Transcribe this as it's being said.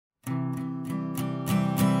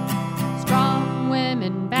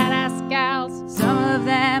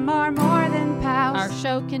them are more than pals. Our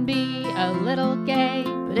show can be a little gay,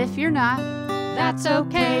 But if you're not, that's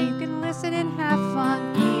okay. you can listen and have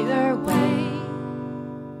fun either way.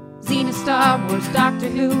 Xena, Star Wars, Doctor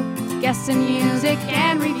Who, guests and music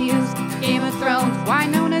and reviews. Game of Thrones,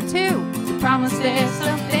 Winona too. We promise there's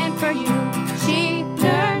something for you. She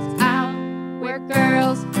nerds out. We're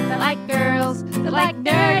girls that like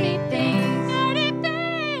nerdy things. Nerdy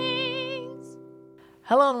things.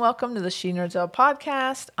 Hello and welcome to the She Nerds Out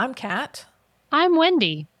podcast. I'm Kat. I'm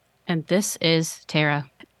Wendy. And this is Tara.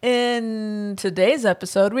 In today's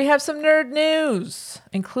episode, we have some nerd news,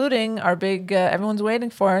 including our big, everyone's waiting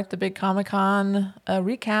for it, the big Comic-Con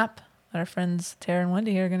recap that our friends Tara and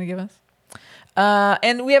Wendy here are going to give us.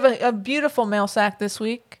 And we have a beautiful mail sack this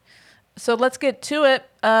week. So let's get to it.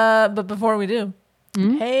 But before we do,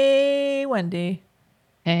 Hey, Wendy.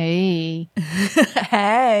 Hey.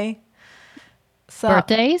 Hey. So,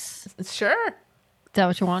 Birthdays? Sure. Is that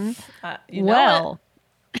what you want? You know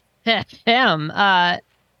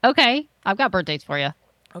Okay, I've got birthdays for you.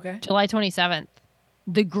 Okay. July 27th.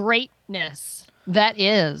 The greatness that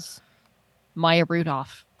is Maya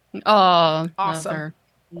Rudolph. Oh, Awesome.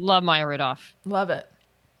 Love Maya Rudolph. Love it.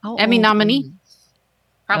 How Emmy old nominee. is-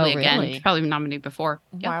 Probably Oh, again. really? She's probably nominated before.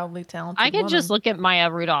 Yep. Wildly talented I can just woman. look at Maya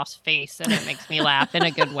Rudolph's face and it makes me laugh in a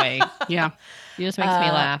good way. Yeah. She just makes me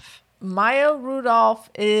laugh. Maya Rudolph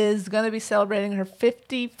is going to be celebrating her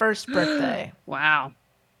 51st birthday. Wow.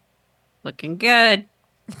 Looking good.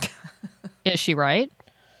 Is she right,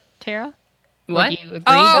 Tara? What? Would you agree?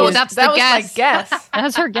 Oh, Was- that's that the was guess. my guess.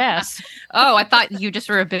 That's her guess. Oh, I thought you just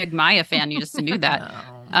were a big Maya fan. You just knew that.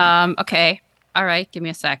 Okay. All right. Give me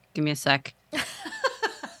a sec.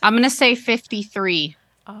 I'm going to say 53.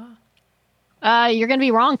 You're gonna be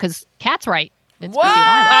wrong because Kat's right. It's What?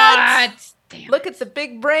 51. What? Damn. Look at the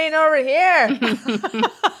big brain over here.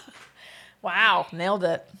 Wow, nailed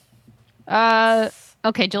it.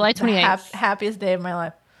 Okay, July 28th. Happiest day of my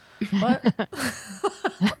life. What?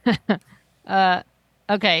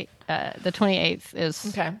 Okay, the 28th is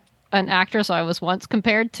Okay. an actress I was once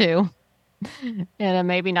compared to in a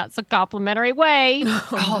maybe not so complimentary way.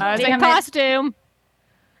 Oh, In damn it. costume.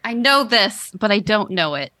 I know this, but I don't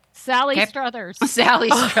know it. Sally Okay. Struthers. Sally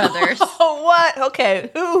Struthers. Oh, what? Okay.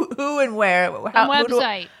 Who and where? Some Who do,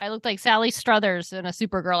 website. I looked like Sally Struthers in a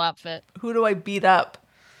Supergirl outfit. who do I beat up?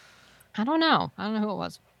 I don't know who it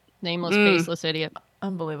was. Nameless, Mm. faceless idiot.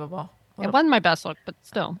 Unbelievable. What, It wasn't my best look, but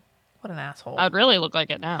still. what an asshole. I'd really look like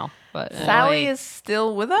it now. But Sally anyway, is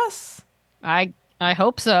still with us? I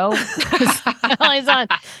hope so. Sally's on.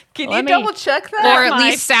 Can Let you me- double check that? Or at my-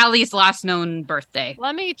 least Sally's last known birthday.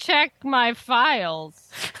 Let me check my files.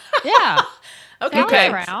 Yeah. Okay. Sally's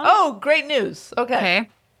Great. around. Oh, great news. Okay.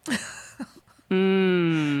 Okay.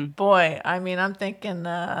 Boy, I mean, I'm thinking,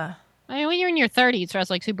 I mean, when you're in your 30s, dressed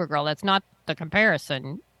like Supergirl, that's not the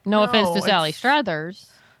comparison. No offense to it's- Sally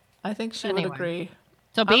Struthers. I think she Anyway. would agree.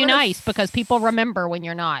 So be gonna nice because people remember when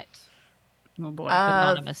you're not. Oh, boy.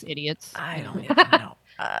 Anonymous idiots. I don't even know.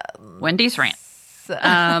 Wendy's rant.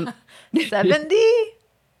 70?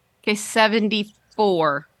 Okay,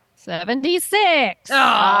 74. 76.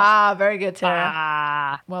 Ah, very good, Tara.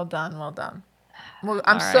 Ah. Well done, well done. Well,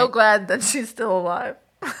 I'm All so right. glad that she's still alive.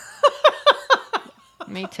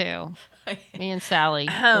 Me too. Me and Sally.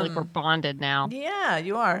 I feel like we're bonded now. Yeah,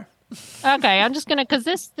 you are. Okay, I'm just gonna because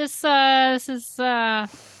this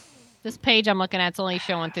page I'm looking at is only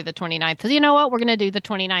showing through the 29th. Because you know what, we're gonna do the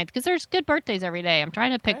 29th because there's good birthdays every day. I'm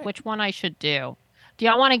trying to pick Right. which one I should do. Do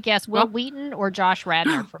y'all want to guess Will Well- Wheaton or Josh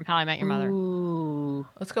Radnor from How I Met Your Mother? Ooh.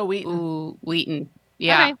 Let's go Wheaton. Ooh, Wheaton.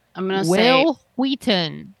 Yeah. Okay. I'm going to say Will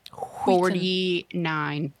Wheaton.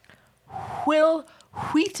 49. Will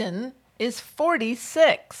Wheaton is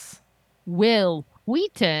 46. Will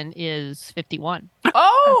Wheaton is 51.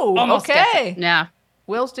 Oh, Almost guessed okay. it. Yeah.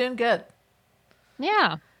 Will's doing good.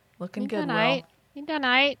 Yeah, Looking he good, done Will. right. He done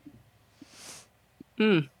right.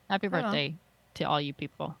 Mm. Happy Right on. birthday to all you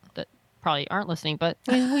people that probably aren't listening, but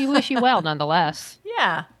we wish you well nonetheless.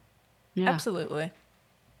 Yeah, Yeah. absolutely.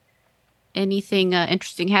 Anything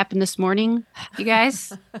interesting happened this morning, you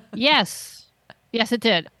guys? Yes, it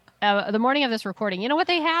did. The morning of this recording, you know what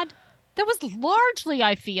they had? That was largely,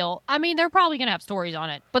 I feel. I mean, they're probably going to have stories on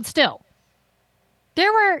it, but still,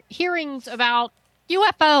 there were hearings about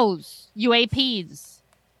UFOs, UAPs,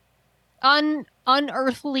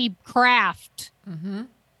 unearthly craft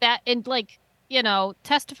that, and like, you know,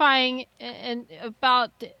 testifying and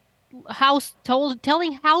about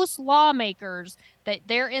telling House lawmakers that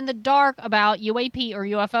they're in the dark about UAP or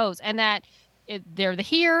UFOs, and that they're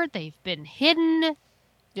here, they've been hidden.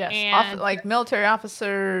 Yes, And- like military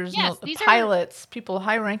officers, Yes, these are- pilots, people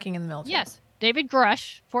high ranking in the military. Yes, David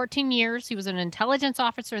Grush, 14 years. He was an intelligence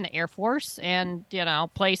officer in the Air Force and,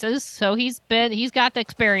 places. So he's got the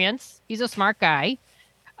experience. He's a smart guy.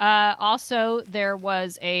 Also, there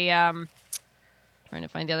was a, trying to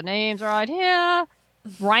find the other names right here.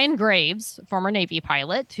 Ryan Graves, former Navy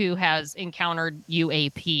pilot who has encountered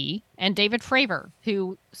UAP, and David Fravor,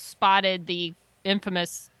 who spotted the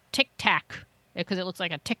infamous Tic Tac, because it looks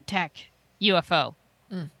like a Tic Tac UFO.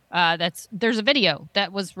 There's a video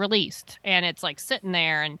that was released, and it's like sitting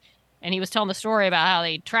there, and he was telling the story about how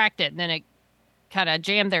they tracked it, and then it kind of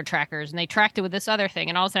jammed their trackers, and they tracked it with this other thing,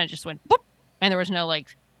 and all of a sudden it just went boop, and there was no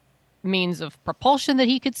like means of propulsion that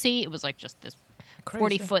he could see. It was like just this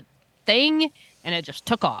 40-foot thing, and it just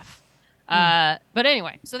took off. But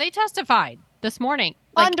anyway, so they testified this morning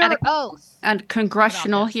under oath. And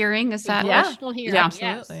congressional hearing, is that? Congressional hearing, yeah.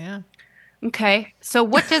 Absolutely, yeah. Okay, so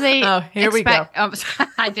what do they here expect? We go.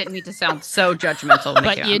 I didn't mean to sound so judgmental.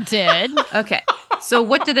 But you did. Okay, so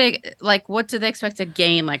what do they expect to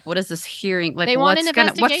gain? Like, what is this hearing? Like, they want an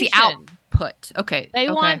investigation. What's the output? Okay. They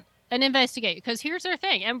want an investigation, because here's their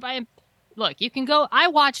thing. And look, you can go. I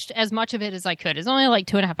watched as much of it as I could. It's only like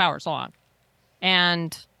 2.5 hours long,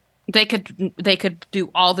 and they could do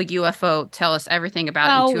all the UFO, tell us everything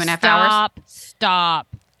about it in 2.5 hours. Stop!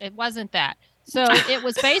 It wasn't that. So it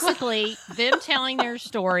was basically them telling their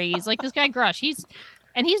stories. Like this guy Grush, he's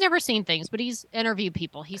never seen things, but he's interviewed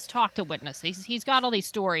people. He's talked to witnesses. He's got all these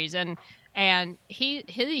stories, and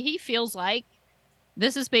he feels like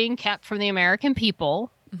this is being kept from the American people,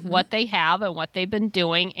 what they have and what they've been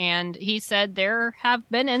doing. And he said there have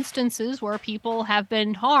been instances where people have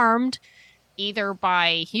been harmed, either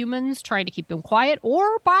by humans trying to keep them quiet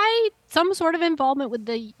or by some sort of involvement with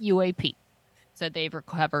the UAP. Said they've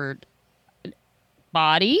recovered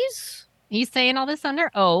bodies. He's saying all this under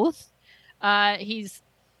oath.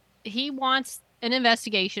 He wants an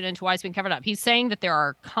investigation into why it's been covered up. He's saying that there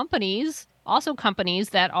are companies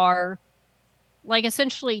that are like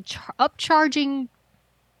essentially upcharging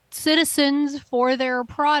citizens for their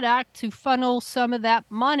product to funnel some of that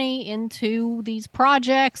money into these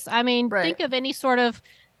projects. I mean, think of any sort of,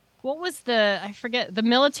 what was I forget, the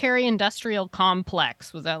military industrial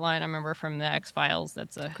complex was that line I remember from the X-Files.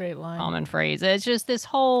 That's a great line. Common phrase. It's just this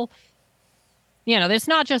whole, it's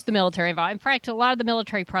not just the military involved. In fact, a lot of the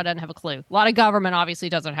military probably doesn't have a clue. A lot of government obviously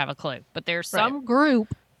doesn't have a clue, but there's some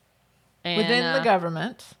group within the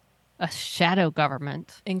government, a shadow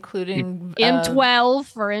government, including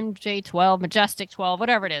M12 or MJ12, Majestic 12,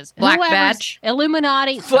 whatever it is. Black Badge.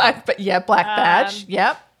 Illuminati. Black Badge.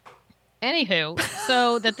 Yep. Anywho,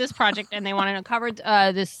 so that this project, and they wanted to cover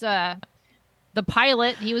the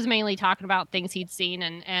pilot, he was mainly talking about things he'd seen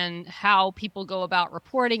and how people go about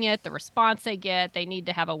reporting it, the response they get. They need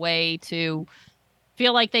to have a way to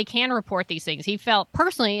feel like they can report these things. He felt,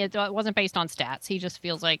 personally, it wasn't based on stats. He just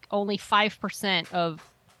feels like only 5% of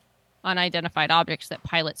unidentified objects that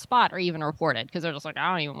pilots spot are even reported, because they're just like,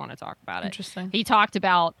 I don't even want to talk about it. Interesting. He talked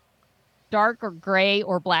about dark or gray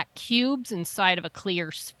or black cubes inside of a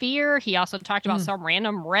clear sphere. He also talked about some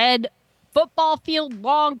random red football field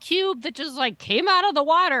long cube that just like came out of the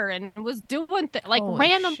water and was doing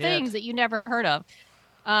random things that you never heard of.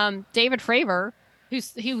 David Fravor,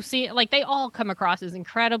 who see, like, they all come across as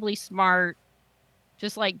incredibly smart,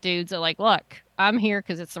 just like dudes that like, look, I'm here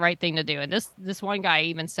because it's the right thing to do. And this one guy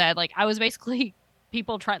even said, like, I was basically,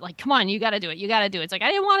 people tried, like, come on, you got to do it. You got to do it. It's like, I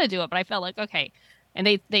didn't want to do it, but I felt like, okay. And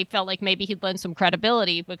they felt like maybe he'd lend some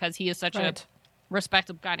credibility because he is such a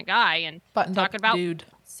respectable kind of guy, and talking about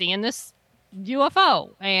seeing this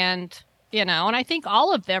UFO, and and I think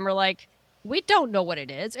all of them are like, we don't know what it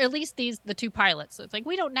is, or at least the two pilots. So it's like,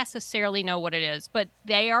 we don't necessarily know what it is, but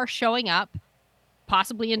they are showing up,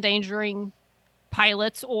 possibly endangering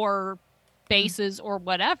pilots or bases or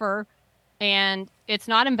whatever, and it's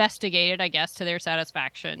not investigated, I guess, to their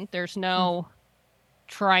satisfaction. There's no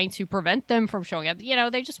trying to prevent them from showing up.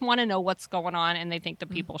 They just want to know what's going on, and they think the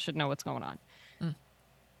people should know what's going on.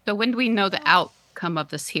 So when do we know the outcome of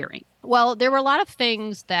this hearing? Well, there were a lot of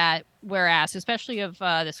things that were asked, especially of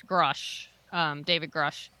this Grush, David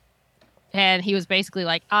Grush. And he was basically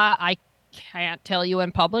like, I can't tell you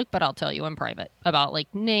in public, but I'll tell you in private about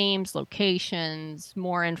like names, locations,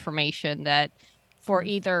 more information that for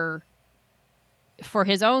either for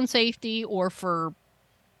his own safety or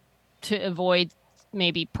to avoid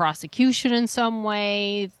maybe prosecution in some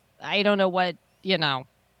way. I don't know what,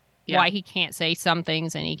 why he can't say some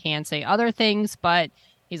things and he can say other things, but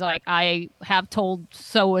he's like, I have told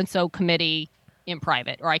so-and-so committee in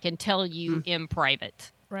private, or I can tell you in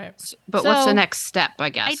private. Right. But what's the next step, I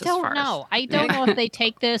guess? I don't know. I don't know if they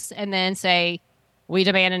take this and then say, We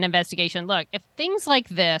demand an investigation. Look, if things like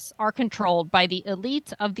this are controlled by the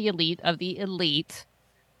elite of the elite of the elite,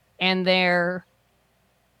 and they're,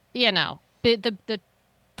 the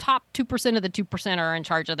top 2% of the 2% are in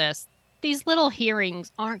charge of this, these little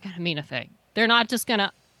hearings aren't going to mean a thing. They're not just going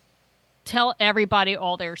to tell everybody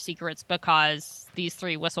all their secrets because these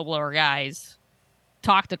 3 whistleblower guys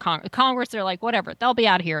talk to Congress. They're like, whatever, they'll be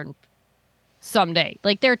out here someday.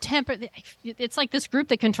 Like, they're it's like this group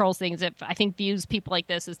that controls things that I think views people like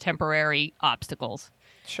this as temporary obstacles.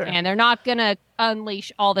 Sure. And they're not going to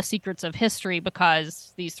unleash all the secrets of history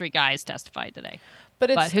because these 3 guys testified today.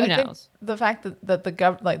 But who knows? Think the fact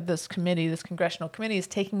that this congressional committee is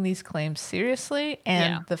taking these claims seriously,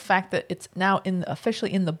 and the fact that it's now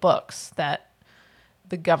officially in the books that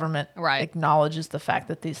the government acknowledges the fact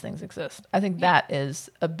that these things exist. I think that is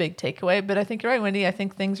a big takeaway. But I think you're right, Wendy. I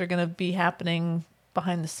think things are going to be happening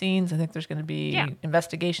behind the scenes. I think there's going to be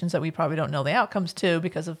investigations that we probably don't know the outcomes to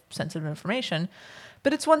because of sensitive information.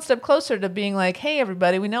 But it's one step closer to being like, hey,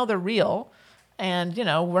 everybody, we know they're real. And,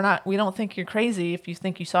 we don't think you're crazy if you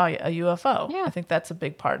think you saw a UFO. Yeah. I think that's a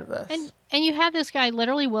big part of this. And you have this guy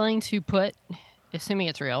literally willing to put, assuming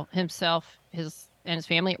it's real, himself, and his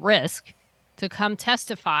family at risk to come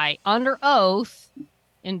testify under oath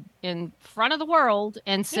in front of the world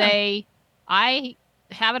and say, I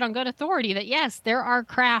have it on good authority that, yes, there are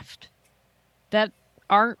craft that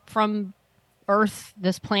aren't from Earth,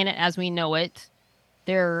 this planet as we know it.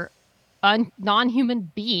 They're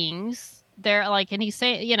non-human beings. They're like, and he's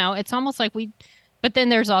saying, it's almost like but then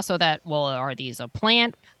there's also that, well, are these a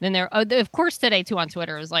plant? Then of course, today too on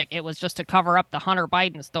Twitter is like, it was just to cover up the Hunter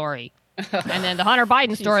Biden story. And then the Hunter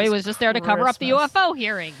Biden story was just there to cover up the UFO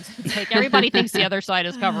hearings. It's like everybody thinks the other side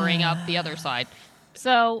is covering up the other side.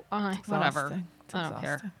 So whatever. I don't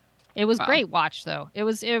care. It was great watch though. It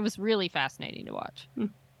was really fascinating to watch.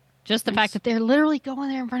 Just the fact that they're literally going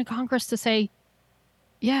there in front of Congress to say,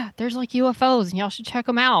 yeah, there's like UFOs and y'all should check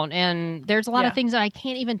them out. And there's a lot of things that I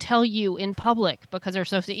can't even tell you in public because they're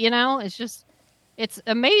so, it's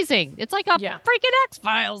amazing. It's like a freaking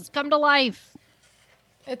X-Files come to life.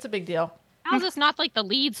 It's a big deal. How's this not like the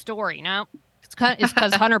lead story? No, it's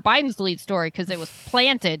because Hunter Biden's the lead story because it was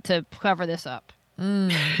planted to cover this up.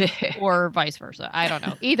 Or vice versa. I don't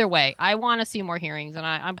know. Either way, I want to see more hearings.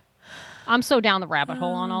 And I'm so down the rabbit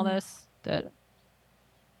hole on all this that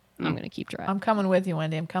I'm going to keep trying. I'm coming with you,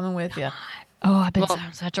 Wendy. I'm coming with you. Oh, I've been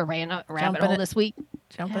on such a rabbit hole this week.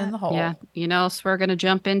 Jumping in the hole. Yeah. You know what we're going to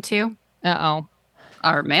jump into? Uh-oh.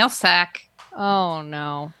 Our mail sack. Oh,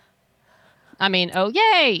 no. I mean, oh,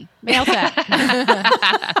 yay! Mail sack.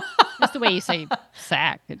 Just the way you say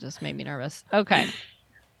sack. It just made me nervous. Okay.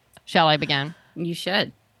 Shall I begin? You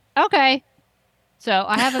should. Okay. So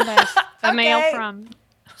I have a mail from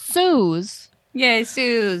Suze. Yay,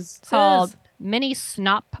 Suze. Called Mini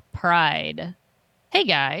Snop Pride. Hey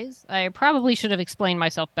guys, I probably should have explained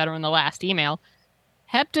myself better in the last email.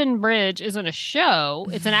 Hepton Bridge isn't a show.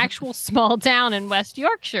 It's an actual small town in West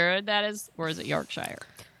Yorkshire or is it Yorkshire?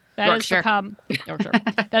 Yorkshire.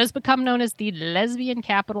 That has become known as the lesbian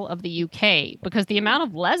capital of the UK because the amount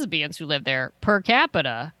of lesbians who live there per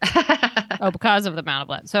capita. Because of the amount of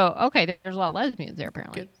lesbians. So, okay, there's a lot of lesbians there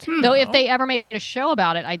apparently. Though if they ever made a show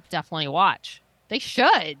about it, I'd definitely watch. They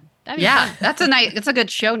should. Yeah, that's a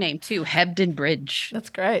good show name too. Hebden Bridge.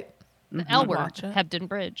 That's great. The L word, Hebden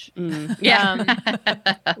Bridge. Yeah.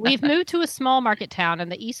 We've moved to a small market town in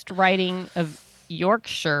the East Riding of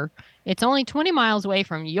Yorkshire. It's only 20 miles away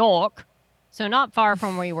from York, so not far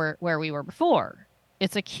from where we were before.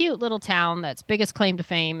 It's a cute little town that's biggest claim to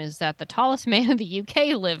fame is that the tallest man in the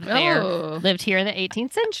UK lived here in the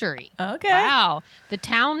 18th century. Okay. Wow. The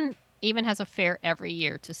town even has a fair every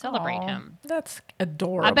year to celebrate him. That's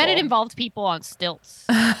adorable. I bet it involved people on stilts.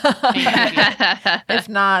 If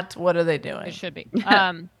not, what are they doing? It should be.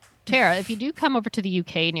 Tara, if you do come over to the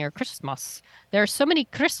UK near Christmas, there are so many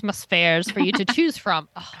Christmas fairs for you to choose from.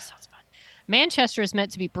 Oh, sounds fun. Manchester is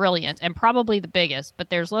meant to be brilliant and probably the biggest, but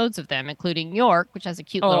there's loads of them, including York, which has a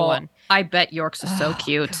cute little one. I bet York's is so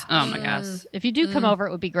cute. Gosh. Oh my gosh. If you do come over,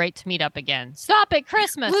 it would be great to meet up again. Stop at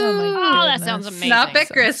Christmas. Oh, that sounds amazing. Stop at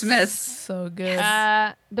Christmas. So good.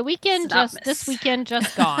 This weekend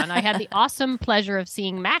just gone, I had the awesome pleasure of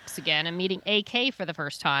seeing Max again and meeting AK for the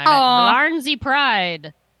first time at Barnsley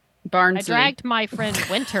Pride. Barnsley. I dragged my friend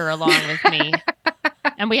Winter along with me,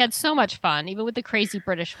 and we had so much fun, even with the crazy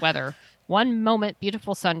British weather. One moment,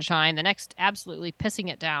 beautiful sunshine, the next absolutely pissing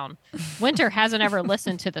it down. Winter hasn't ever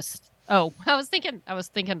listened to Oh, I was thinking of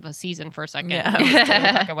a season for a second.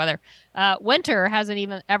 Yeah. Talking weather. Winter hasn't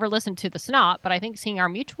even ever listened to the Snot, but I think seeing our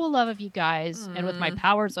mutual love of you guys and with my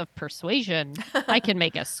powers of persuasion, I can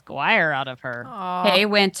make a squire out of her. Aw. Hey,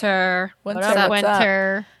 Winter. Winter, What up, what's up?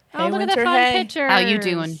 Winter? Hey, Oh, look Winter, at that fun hey. picture. How you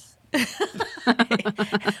doing? Look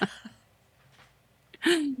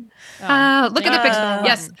at the picture.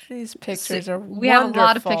 Yes, These pictures are we have a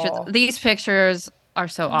lot of pictures. wonderful. These pictures are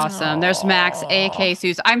so awesome. There's Max, A.K.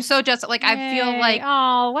 Suze. I'm so just like I feel like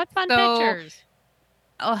oh, what fun so- pictures.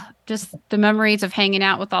 just the memories of hanging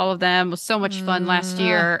out with all of them was so much fun last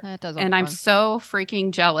year. That does And look I'm fun. so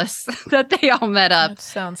freaking jealous that they all met up. That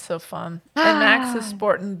sounds so fun. And Max is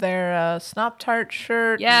sporting their Snop Tart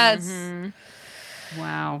shirt. Yes. Mm-hmm.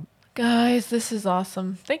 Wow. Guys, this is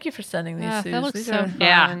awesome. Thank you for sending these, Yeah, Suze. that looks These so are fun.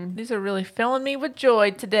 Yeah. these are really filling me with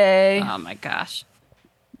joy today. Oh my gosh.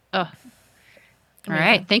 Oh. All Amazing.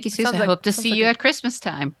 right. Thank you, Suze. Sounds I like- hope to sounds see like you a- at Christmas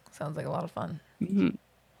time. Sounds like a lot of fun.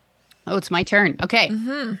 Oh, it's my turn. Okay.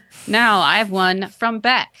 Mm-hmm. Now I have one from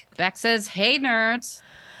Beck. Beck says, "Hey, nerds."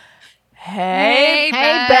 Hey,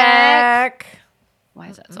 Beck. Beck. Why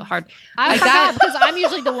is that so hard? I I forgot got- because I'm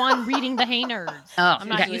usually the one reading the Hey Nerds. Oh, I'm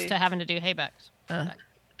not okay. used to having to do Hey Becks.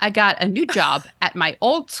 I got a new job at my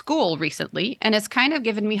old school recently, and it's kind of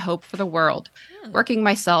given me hope for the world. Working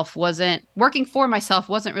for myself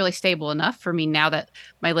wasn't really stable enough for me now that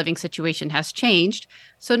my living situation has changed.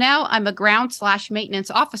 So now I'm a ground/maintenance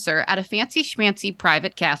officer at a fancy schmancy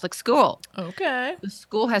private Catholic school. Okay. The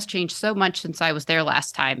school has changed so much since I was there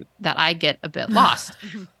last time that I get a bit lost.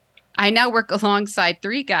 I now work alongside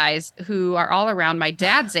 3 guys who are all around my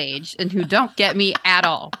dad's age and who don't get me at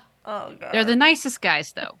all. Oh, God. They're the nicest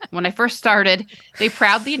guys, though. When I first started, they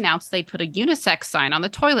proudly announced they'd put a unisex sign on the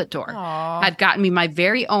toilet door, Aw. had gotten me my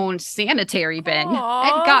very own sanitary bin, Aw.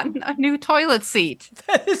 and gotten a new toilet seat.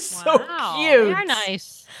 That is so Wow, cute. They're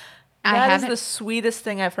nice. I That is haven't, the sweetest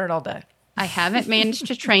thing I've heard all day. I haven't managed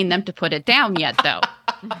to train them to put it down yet, though.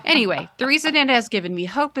 Anyway, the reason it has given me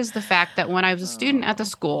hope is the fact that when I was a student at the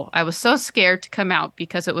school, I was so scared to come out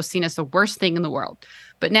because it was seen as the worst thing in the world.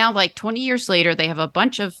 But now, like 20 years later, they have a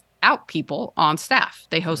bunch of out people on staff.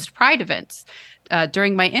 They host pride events.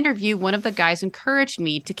 During my interview, one of the guys encouraged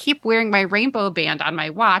me to keep wearing my rainbow band on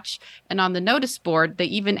my watch, and on the notice board, they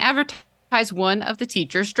even advertise one of the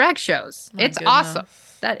teachers' drag shows. My It's goodness. awesome.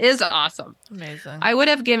 That is awesome. Amazing. I would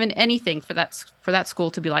have given anything for that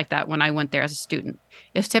school to be like that when I went there as a student.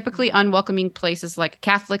 If typically unwelcoming places like a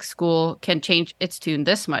Catholic school can change its tune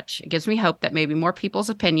this much, it gives me hope that maybe more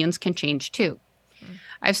people's opinions can change too.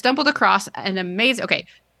 I've stumbled across an amazing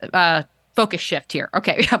focus shift here.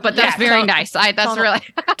 Okay, but that's Yeah, very nice. That's tonal- really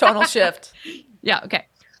Tonal shift. yeah. Okay.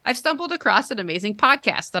 I've stumbled across an amazing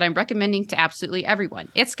podcast that I'm recommending to absolutely everyone.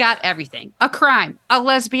 It's got everything: a crime, a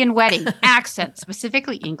lesbian wedding, accent,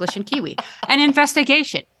 specifically English and Kiwi, an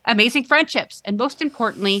investigation, amazing friendships, and most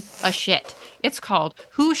importantly, a shit. It's called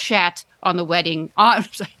Who Shat on the Wedding?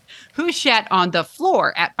 Who Shat on the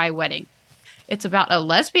Floor at My Wedding? It's about a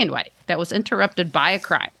lesbian wedding that was interrupted by a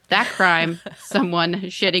crime. That crime, someone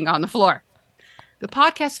shitting on the floor. The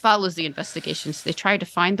podcast follows the investigations. They try to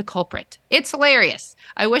find the culprit. It's hilarious.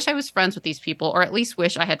 I wish I was friends with these people, or at least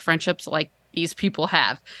wish I had friendships like these people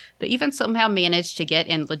have. They even somehow managed to get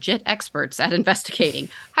in legit experts at investigating.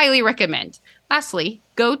 Highly recommend. Lastly,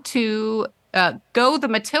 go the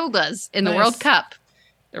Matildas in the Nice. World Cup.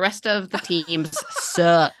 The rest of the teams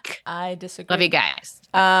suck. I disagree. Love you guys.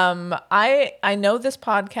 I know this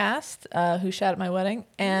podcast, Who Shat at My Wedding,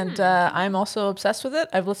 and I'm also obsessed with it.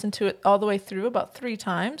 I've listened to it all the way through about 3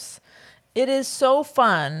 times. It is so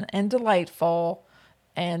fun and delightful,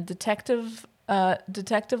 and Detective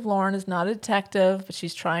Lauren is not a detective, but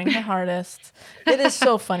she's trying her hardest. It is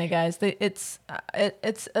so funny, guys. It's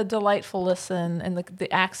a delightful listen, and the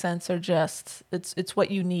accents are just it's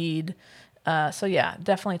what you need. So yeah,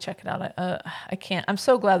 definitely check it out. I can't. I'm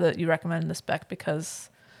so glad that you recommended this, Beck, because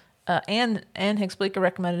Anne Higgs-Bleeker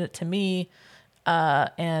recommended it to me,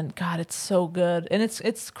 and God, it's so good. And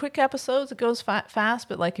it's quick episodes. It goes fast,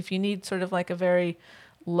 but like if you need sort of like a very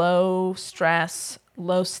low stress,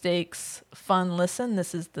 low stakes, fun listen,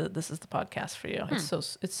 this is the podcast for you.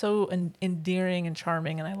 It's so endearing and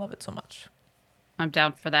charming, and I love it so much. I'm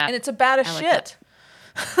down for that. And it's about as I like shit.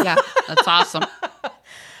 Yeah, that's awesome.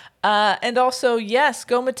 And also, yes,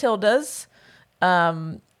 go Matildas.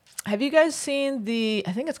 Have you guys seen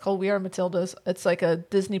I think it's called We Are Matildas. It's like a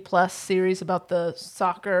Disney Plus series about the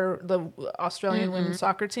Australian women's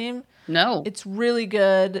soccer team. No. It's really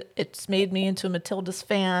good. It's made me into a Matildas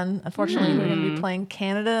fan. Unfortunately, we're going to be playing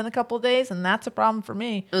Canada in a couple of days, and that's a problem for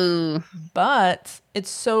me. Ooh. But it's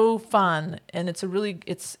so fun, and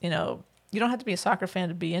you don't have to be a soccer fan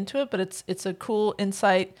to be into it, but it's a cool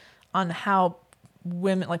insight on how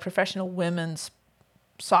women, like professional women's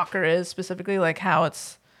soccer is specifically, like how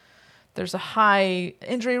there's a high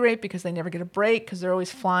injury rate because they never get a break because they're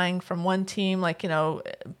always flying from one team. Like,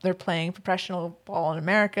 they're playing professional ball in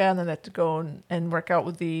America and then they have to go and work out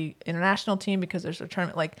with the international team because there's a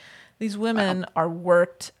tournament. Like, these women are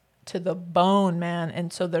worked to the bone, man.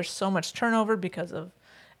 And so there's so much turnover because of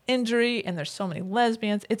injury and there's so many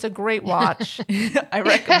lesbians. It's a great watch. I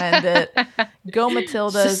recommend it. Go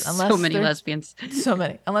Matildas. So many lesbians. So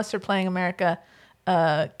many. Unless they're playing America,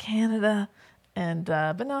 Canada. And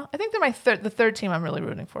but no, I think they're the third team I'm really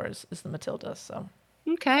rooting for is the Matildas. So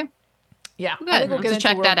okay, yeah, good. I think we'll get into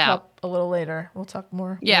check World that Cup out a little later. We'll talk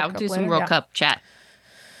more. Yeah, we'll do some World Cup chat.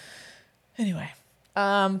 Anyway,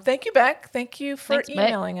 thank you, Beck. Thank you for Thanks,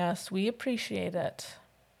 emailing us. We appreciate it.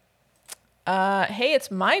 Hey, it's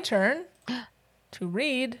my turn to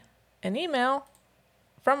read an email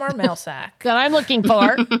from our mail sack. That I'm looking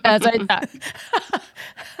for, as I thought.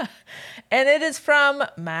 And it is from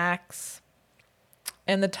Max.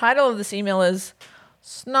 And the title of this email is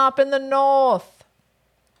Snop in the North.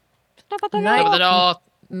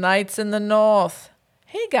 Nights in the North.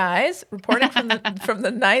 Hey guys, reporting from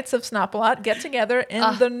the Knights of Snop-a-Lot get together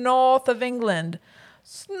in the north of England.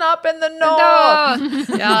 Snop in the North.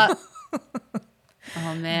 Yeah.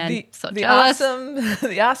 Oh man, the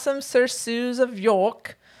awesome Sir Suze of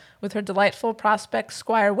York, with her delightful prospect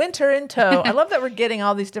Squire Winter in tow. I love that we're getting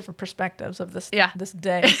all these different perspectives of this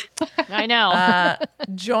day. I know.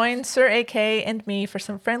 Joined Sir AK and me for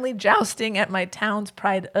some friendly jousting at my town's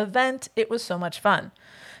pride event. It was so much fun.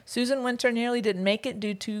 Susan Winter nearly didn't make it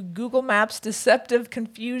due to Google Maps' deceptive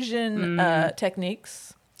confusion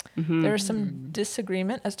techniques. Mm-hmm. There was some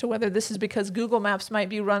disagreement as to whether this is because Google Maps might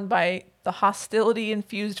be run by the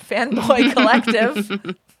hostility-infused fanboy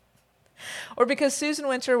collective, or because Susan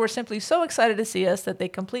Winter were simply so excited to see us that they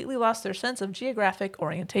completely lost their sense of geographic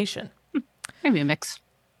orientation. Maybe a mix.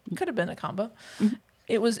 Could have been a combo. Mm-hmm.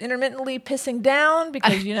 It was intermittently pissing down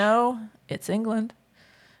because, it's England.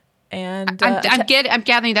 And I'm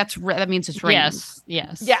gathering that means it's raining.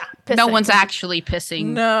 Yes. Yeah. Pissing. No one's actually pissing.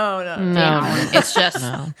 No. Down. It's just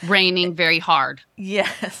raining very hard.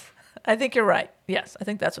 Yes. I think you're right. Yes. I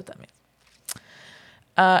think that's what that means.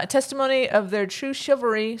 A testimony of their true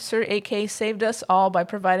chivalry, Sir AK saved us all by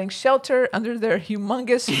providing shelter under their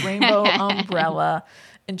humongous rainbow umbrella.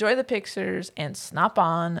 Enjoy the pictures and snop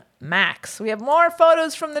on, Max. We have more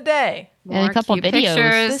photos from the day. And a couple videos.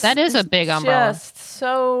 Pictures. That is a big umbrella. Just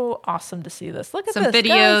so awesome to see this. Look at some this,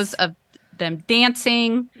 videos guys. Of them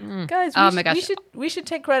dancing. Guys, we should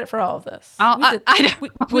take credit for all of this.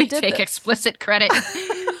 We take explicit credit.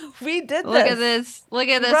 We did this. Look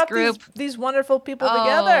at this group. These wonderful people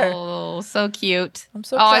together. Oh, so cute. I'm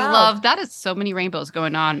so proud. I love that. Is so many rainbows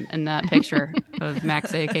going on in that picture of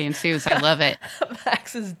Max, AK, and Suze. I love it.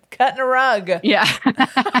 Max is cutting a rug. Yeah.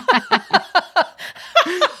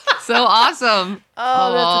 So awesome.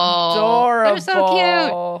 Oh, that's adorable. They're so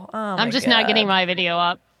cute. Oh, I'm just not getting my video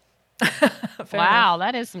up. Wow,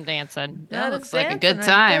 that is some dancing. That looks like a good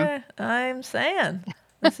time. Right, I'm saying.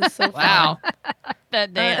 This is so wow.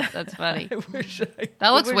 That dance, that's funny. That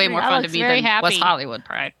looks way more fun to me than West Hollywood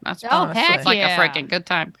Pride. That's heck like yeah. a freaking good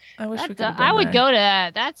time. I wish we could. I would go to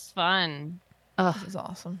that. That's fun. This is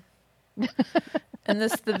awesome. And the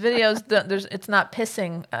videos, it's not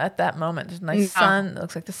pissing at that moment. There's a nice sun. It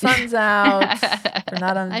looks like the sun's out. We're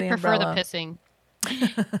not under the umbrella. I prefer the pissing.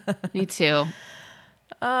 Me too.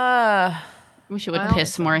 Wish it would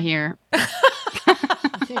piss more here.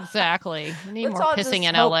 Exactly. We need Let's more pissing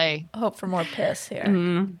in LA. Hope for more piss here.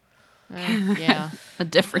 Mm-hmm. Yeah. A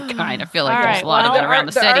different kind. I feel like there's a lot of it around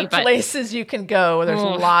the city. There are places you can go where there's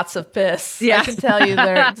lots of piss. Yeah. I can tell you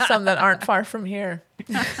there are some that aren't far from here.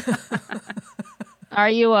 Are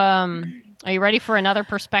you ready for another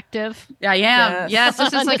perspective? Yeah, I am. Yes,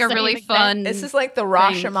 this is like a really fun. This is like the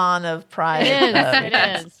Rashomon of Pride.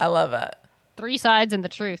 It is. I love it. 3 sides and the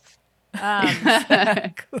truth.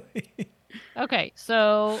 Exactly. Okay,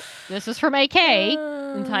 so this is from AK,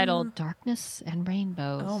 entitled Darkness and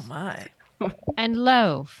Rainbows. Oh, my. And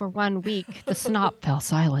lo, for 1 week, the snot fell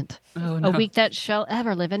silent. Oh, no. A week that shall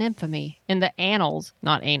ever live in infamy. In the annals,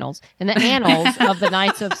 not anals, in the annals of the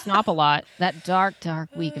Knights of Snop-a-Lot, that dark, dark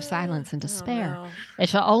week of silence and despair. Oh, no. It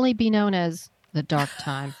shall only be known as the dark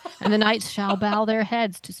time, and the knights shall bow their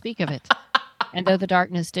heads to speak of it. And though the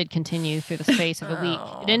darkness did continue through the space of a week,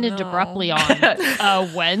 it ended abruptly on a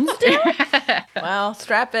Wednesday. Well,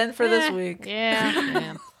 strap in for this week.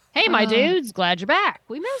 Yeah. Hey, my dudes, glad you're back.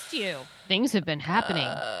 We missed you. Things have been happening.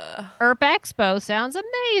 Erp Expo sounds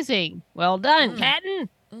amazing. Well done, Captain.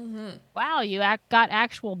 Wow, you got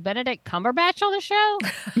actual Benedict Cumberbatch on the show?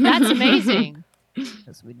 That's amazing.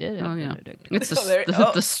 Because we did have Benedict. It's There-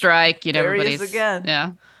 the strike. there he is Everybody's again.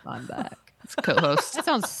 Yeah, I'm back. it's co-host. That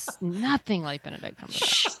sounds nothing like Benedict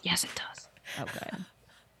Cumberbatch. Yes, it does. Okay.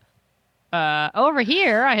 Over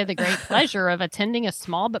here, I had the great pleasure of attending a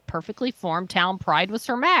small but perfectly formed town pride with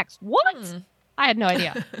Sir Max. What? I had no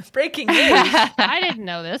idea. Breaking news. I didn't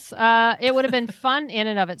know this. It would have been fun in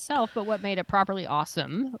and of itself, but what made it properly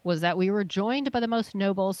awesome was that we were joined by the most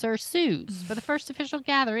noble Sir Suze for the first official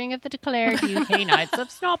gathering of the declared UK Knights of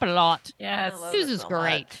Snop-a-Lot. Yes. Suze is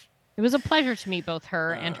great. It was a pleasure to meet both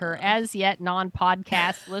her and her as yet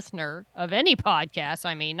non-podcast listener of any podcast,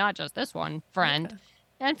 I mean, not just this one, friend,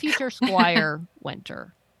 and future Squire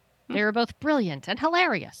Winter. They were both brilliant and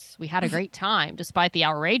hilarious. We had a great time, despite the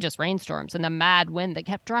outrageous rainstorms and the mad wind that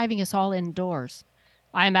kept driving us all indoors.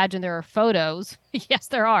 I imagine there are photos. Yes,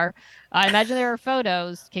 there are. I imagine there are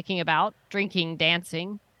photos kicking about, drinking,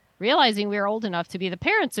 dancing. Realizing we were old enough to be the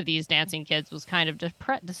parents of these dancing kids was kind of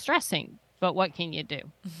distressing. But what can you do?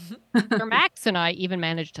 Sir Max and I even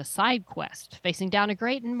managed a side quest, facing down a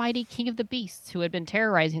great and mighty king of the beasts who had been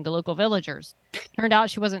terrorizing the local villagers. Turned out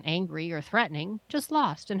she wasn't angry or threatening, just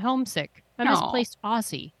lost and homesick, a misplaced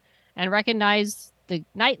Aussie, and recognized the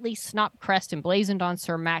knightly snop crest emblazoned on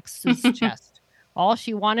Sir Max's chest. All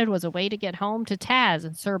she wanted was a way to get home to Taz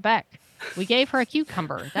and Sir Beck. We gave her a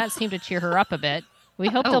cucumber. That seemed to cheer her up a bit. We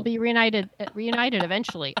hope they'll be reunited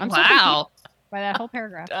eventually. I'm so confused by that whole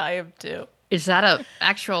paragraph. I am too. Is that a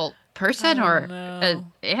actual person or know.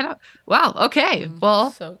 wow, okay.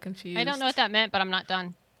 Well, So confused. I don't know what that meant, but I'm not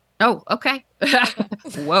done. oh, okay.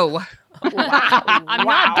 Whoa. Wow. I'm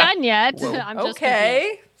not done yet. Whoa. I'm just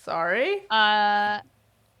Okay. Sorry.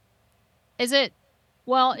 Is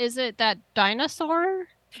it that dinosaur?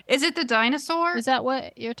 Is it the dinosaur? Is that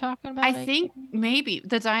what you're talking about? I think maybe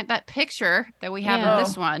that picture that we have Yeah. in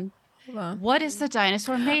this one. Hold on. What is the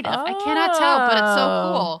dinosaur made of? I cannot tell, but it's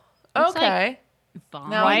so cool. Looks like Okay. Vine.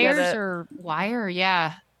 Now I get Wires it. or Wire,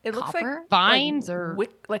 yeah. It looks like Copper? vines or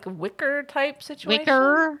like a wicker type situation.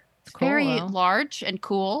 wicker. It's very Cool, though. large and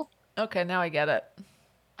cool. Okay, now I get it.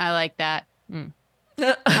 I like that. right.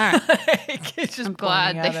 It's just I'm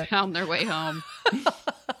glad pointing they at it. found their way home. All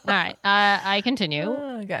right. I continue.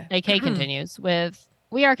 Okay. AK continues with,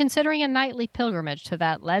 we are considering a nightly pilgrimage to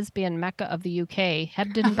that lesbian mecca of the UK,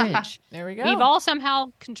 Hebden Bridge. There we go. We've all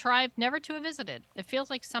somehow contrived never to have visited. It feels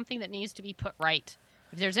like something that needs to be put right.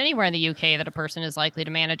 If there's anywhere in the UK that a person is likely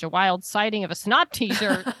to manage a wild sighting of a snot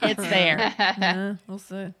t-shirt, it's there. Yeah, we'll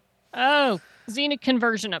see. Oh, Xena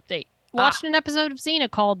conversion update. Watched an episode of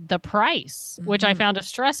Xena called The Price, which I found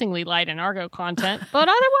distressingly light in Argo content, but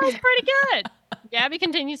otherwise pretty good. Gabby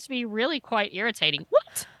continues to be really quite irritating.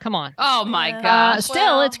 What? Come on. Oh my Yeah. gosh. Still,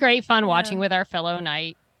 well, it's great fun yeah. watching with our fellow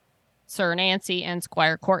knight, Sir Nancy and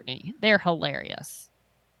Squire Courtney. They're hilarious.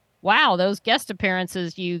 Wow, those guest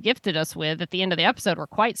appearances you gifted us with at the end of the episode were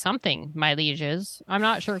quite something, my lieges. I'm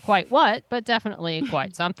not sure quite what, but definitely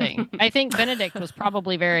quite something. I think Benedict was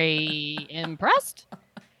probably very impressed.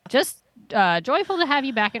 Just joyful to have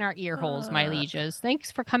you back in our ear holes, my lieges.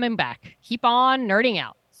 Thanks for coming back. Keep on nerding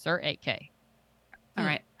out, Sir AK. All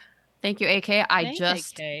right. Thank you, AK. I Thanks,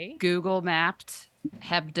 just AK. Google mapped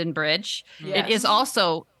Hebden Bridge. Yes. It is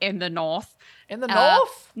also in the north. In the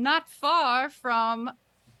north? Not far from,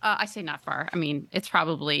 I say not far. I mean, it's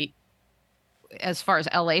probably, as far as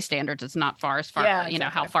LA standards, it's not far as far, Yeah, you know,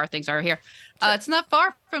 how exactly. far things are here. It's not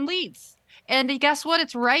far from Leeds. And guess what?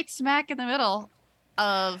 It's right smack in the middle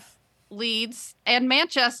of Leeds and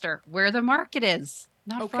Manchester, where the market is.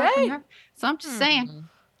 Not far from Okay. there. So I'm just saying.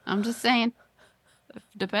 I'm just saying.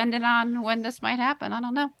 Depending on when this might happen, I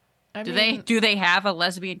don't know. I Do mean, they have a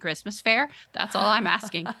lesbian Christmas fair? That's all I'm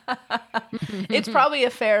asking. it's probably a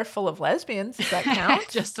fair full of lesbians. Does that count?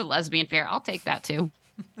 Just a lesbian fair. I'll take that too.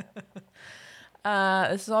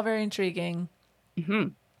 This is all very intriguing. Hmm.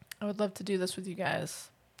 I would love to do this with you guys.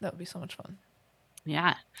 That would be so much fun.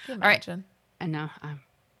 Yeah. Can you All right. imagine? I know.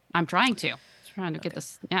 I'm trying to. Trying to get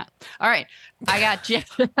this. Yeah. All right. I got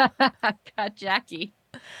I got Jackie.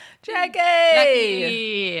 Jackie!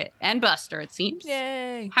 Jackie and Buster, it seems.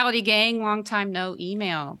 Yay! Howdy, gang. Long time no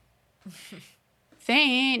email.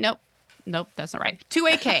 Nope, that's not right.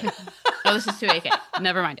 2AK. Oh, this is 2AK.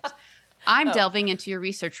 Never mind it. I'm delving into your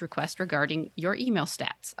research request regarding your email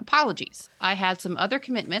stats. Apologies. I had some other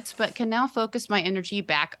commitments, but can now focus my energy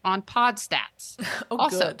back on pod stats. Oh,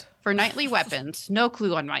 Also, good. for nightly weapons, no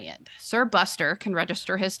clue on my end. Sir Buster can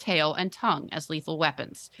register his tail and tongue as lethal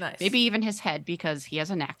weapons. Nice. Maybe even his head because he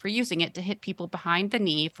has a knack for using it to hit people behind the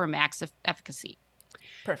knee for max efficacy.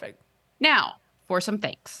 Perfect. Now, for some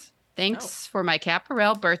thanks. Thanks for my Cat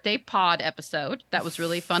Burrell birthday pod episode. That was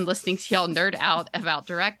really fun listening to y'all nerd out about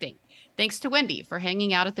directing. Thanks to Wendy for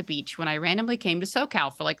hanging out at the beach when I randomly came to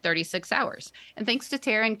SoCal for like 36 hours. And thanks to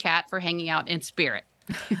Tara and Kat for hanging out in spirit.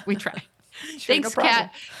 We try. Thanks,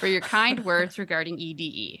 Kat, for your kind words regarding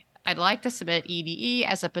EDE. I'd like to submit EDE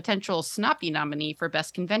as a potential Snoppy nominee for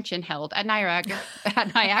Best Convention held at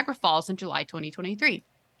Niagara Falls in July 2023.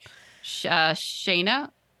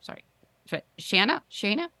 Shanna?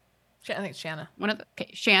 I think it's Shanna.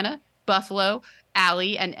 Shanna, Buffalo,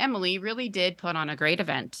 Allie, and Emily really did put on a great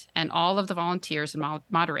event, and all of the volunteers and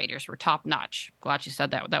moderators were top notch. Glad you said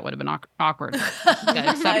that. That would have been awkward.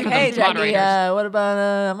 Like, hey, Jackie, what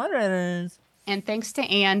about moderators? And thanks to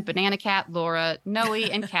Anne, Banana Cat, Laura, Noe,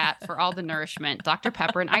 and Kat for all the nourishment, Dr.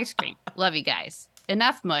 Pepper, and ice cream. Love you guys.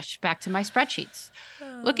 Enough mush. Back to my spreadsheets.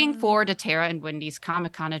 Looking forward to Tara and Wendy's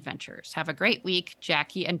Comic-Con adventures. Have a great week,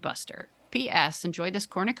 Jackie and Buster. P.S. Enjoy this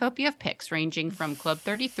cornucopia of pics ranging from Club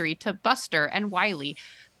 33 to Buster and Wiley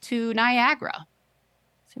to Niagara.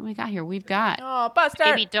 See what we got here. We've got Buster.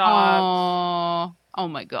 Baby dog. Oh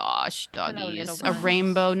my gosh, doggies. Hello, A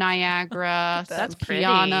rainbow Niagara. That's pretty.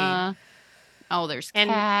 Kiana. Oh, there's And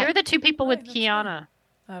Kat. here are the two people with Kiana.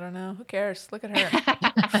 I don't know. Who cares? Look at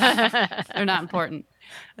her. They're not important.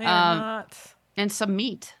 They are not. And some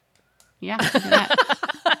meat. Yeah.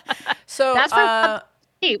 So That's from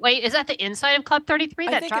wait, is that the inside of Club 33?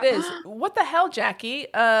 I think it is. What the hell, Jackie?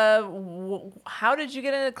 How did you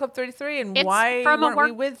get into Club 33, and It's why from a weren't work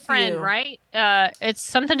we with friend, you? right? It's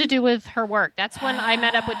something to do with her work. That's when I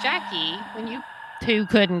met up with Jackie when you two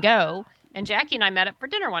couldn't go. And Jackie and I met up for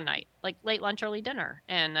dinner one night, like late lunch, early dinner.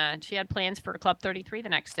 And she had plans for Club 33 the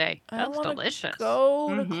next day. That was delicious.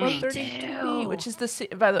 Go to Club Me 33, which is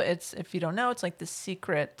by the way, it's, if you don't know, it's like the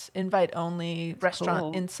secret invite-only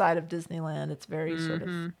restaurant inside of Disneyland. It's very sort of,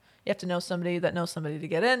 you have to know somebody that knows somebody to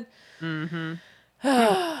get in.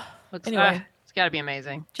 Anyway. It's got to be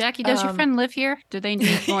amazing. Jackie, does your friend live here? Do they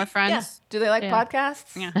need more friends? Yeah. Do they like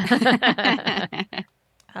podcasts? Yeah.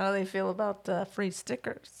 How do they feel about free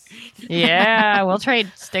stickers? Yeah, we'll trade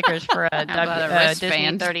stickers for a about a Disney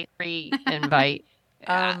wristband? 33 invite.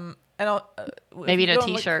 And I'll, Maybe a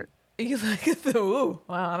T-shirt. You look at the wow,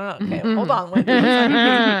 I don't know. Okay, hold on, Wendy.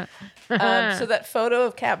 So that photo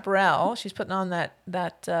of Kat Burrell, she's putting on that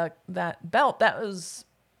belt. That was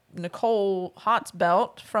Nicole Hott's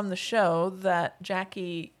belt from the show that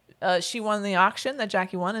Jackie. She won the auction that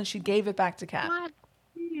Jackie won, and she gave it back to Kat. What?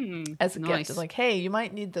 As a gift. It's like, hey, you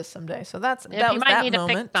might need this someday. So that You was might that need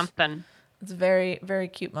moment. to pick something. It's a very, very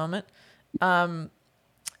cute moment.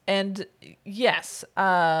 And yes,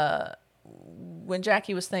 when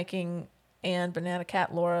Jackie was thanking Anne, Banana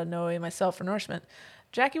Cat, Laura, Noe, myself for nourishment,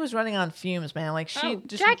 Jackie was running on fumes, man. Like she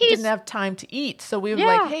just didn't have time to eat. So we were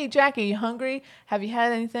like, hey, Jackie, you hungry? Have you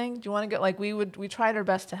had anything? Do you want to go? Like we tried our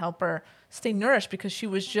best to help her stay nourished because she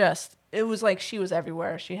was just, it was like she was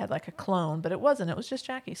everywhere. She had like a clone, but it wasn't. It was just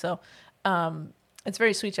Jackie. So it's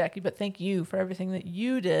very sweet, Jackie, but thank you for everything that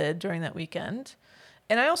you did during that weekend.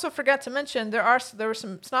 And I also forgot to mention, there were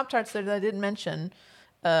some Snop Tarts there that I didn't mention.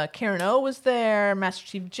 Karen O was there. Master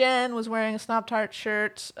Chief Jen was wearing a Snop Tart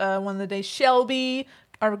shirt one of the days. Shelby,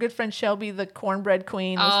 our good friend Shelby, the cornbread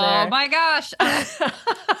queen, was there. Oh my gosh.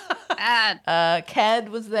 Ked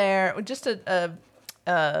was there. Just a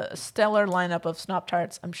stellar lineup of Snop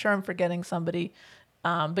Tarts. I'm sure I'm forgetting somebody.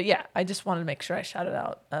 But yeah, I just wanted to make sure I shouted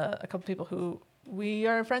out a couple people who we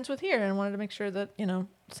are friends with here and wanted to make sure that,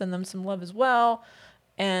 send them some love as well.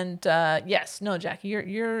 And yes, no, Jackie,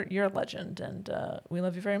 you're a legend, and we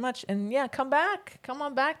love you very much. And yeah, come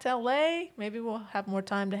on back to LA. Maybe we'll have more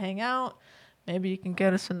time to hang out. Maybe you can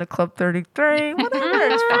get us into Club 33. Whatever,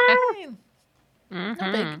 it's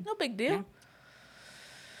fine. No big deal.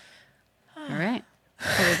 All right.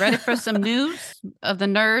 Are we ready for some news of the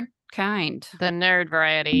nerd kind? The nerd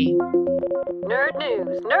variety. Nerd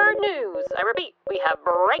news. I repeat, we have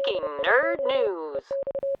breaking nerd news.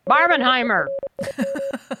 Barbenheimer.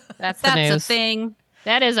 That's the news. A thing.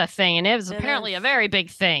 That is a thing, and it was apparently a very big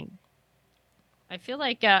thing. I feel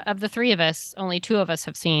like of the three of us, only two of us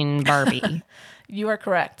have seen Barbie. You are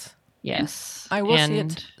correct. Yes. I will see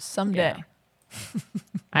it someday. Yeah.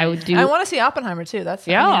 I would do. I want to see Oppenheimer too. I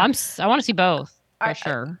want to see both for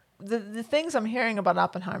sure. The things I'm hearing about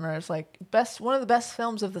Oppenheimer is like one of the best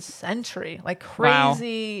films of the century. Like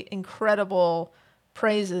crazy, incredible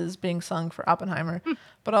praises being sung for Oppenheimer,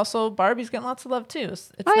 but also Barbie's getting lots of love too.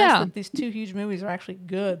 It's nice that these two huge movies are actually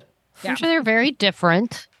good. I'm sure they're very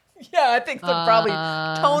different. Yeah, I think they're probably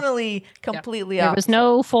tonally completely There opposite. was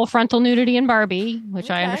no full frontal nudity in Barbie,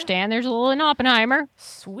 which I understand. There's a little in Oppenheimer.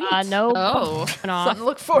 Sweet. No. Something to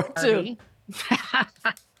look forward to.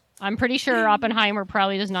 I'm pretty sure Oppenheimer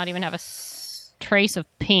probably does not even have a trace of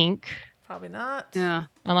pink. Probably not. Yeah.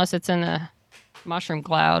 Unless it's in the mushroom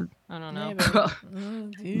cloud. I don't know.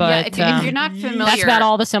 Maybe. But yeah, if you're not familiar, that's about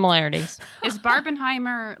all the similarities. Is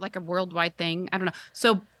Barbenheimer like a worldwide thing? I don't know.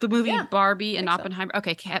 So the movie Barbie and Oppenheimer,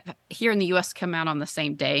 here in the U.S. come out on the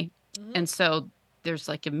same day, and so there's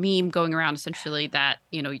like a meme going around essentially that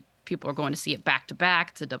people are going to see it back to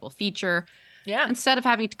back. It's a double feature. Yeah. Instead of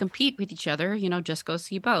having to compete with each other, just go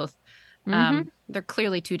see both. They're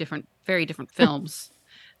clearly two very different films.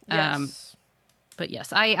 Yes. But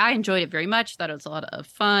yes, I enjoyed it very much. Thought it was a lot of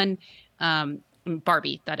fun.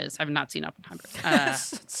 Barbie, that is. I've not seen Oppenheimer.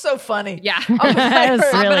 It's so funny. Yeah. It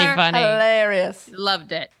was really funny. Hilarious.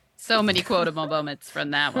 Loved it. So many quotable moments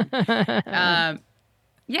from that one.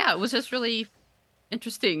 Yeah, it was just really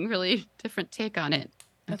interesting, really different take on it.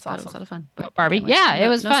 That's It awesome. was a lot of fun. But Barbie. anyways, Yeah, it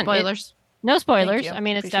was no fun. spoilers. No spoilers. you. I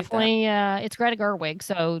mean, it's Appreciate definitely it's Greta Gerwig,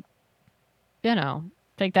 so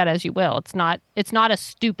take that as you will. It's not a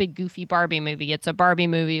stupid, goofy Barbie movie. It's a Barbie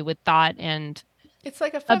movie with thought and It's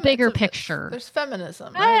like a bigger picture. There's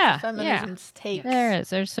feminism. Oh, Right? yeah, Feminism's take. There is.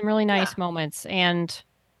 There's some really nice moments. And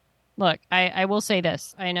look, I will say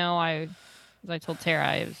this. I know as I told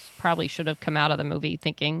Tara, probably should have come out of the movie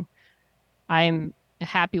thinking I'm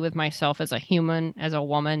happy with myself as a human, as a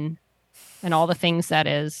woman, and all the things that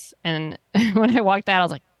is. And when I walked out, I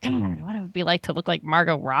was like, God, what it would be like to look like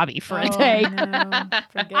Margot Robbie for a day. No,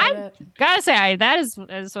 forget it. Gotta say, that is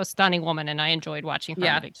a stunning woman, and I enjoyed watching her.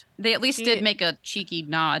 Yeah. movie. They at least did make a cheeky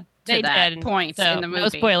nod to They that did. point So, in the movie. no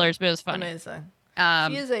spoilers, but it was funny Amazing.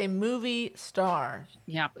 Um, She is a movie star.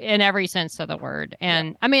 yeah. in every sense of the word.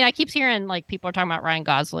 And I mean, I keep hearing like people are talking about Ryan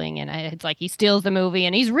Gosling, and it's like he steals the movie,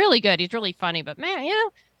 and he's really good. He's really funny, but man,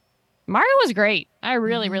 Margot was great. I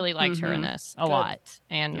really, really liked her in this a lot,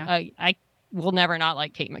 and Yeah. I will never not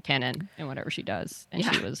like Kate McKinnon in whatever she does, and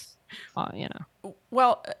she was,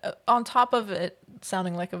 Well, on top of it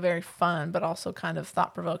sounding like a very fun but also kind of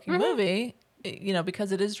thought-provoking movie,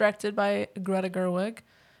 because it is directed by Greta Gerwig,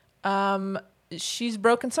 she's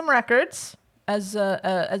broken some records as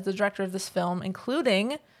the director of this film,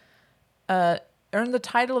 including earned the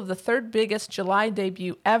title of the third biggest July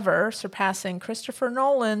debut ever, surpassing Christopher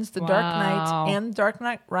Nolan's The Dark Knight and Dark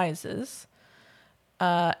Knight Rises,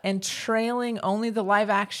 and trailing only the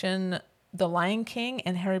live-action The Lion King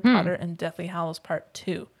and Harry Potter and Deathly Hallows Part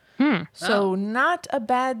 2. So not a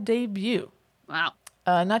bad debut. Wow.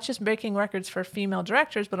 Not just breaking records for female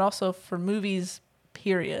directors, but also for movies,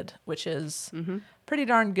 period, which is pretty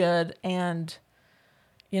darn good. And,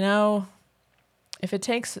 if it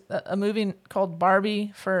takes a movie called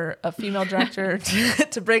Barbie for a female director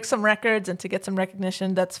to break some records and to get some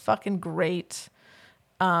recognition, that's fucking great.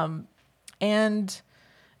 It's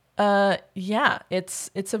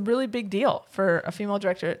a really big deal for a female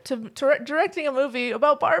director to directing a movie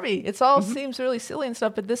about Barbie. It's all seems really silly and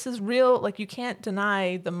stuff, but this is real. Like, you can't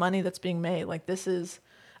deny the money that's being made. Like, this is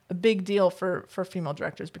a big deal for female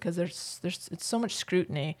directors because it's so much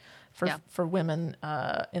scrutiny for women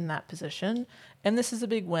in that position, and this is a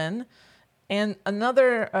big win. And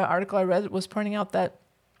another article I read was pointing out that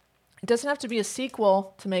it doesn't have to be a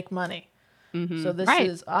sequel to make money. So this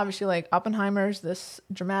is obviously like Oppenheimer's, this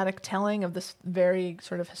dramatic telling of this very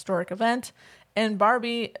sort of historic event. And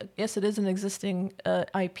Barbie, yes, it is an existing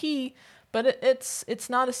IP, but it's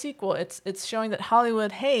not a sequel. It's showing that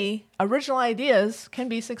Hollywood, hey, original ideas can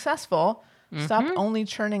be successful. Stop only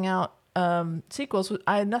churning out sequels.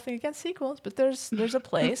 I have nothing against sequels, but there's a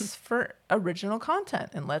place for original content,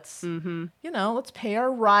 and let's let's pay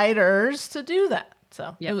our writers to do that.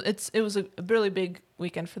 So it was a really big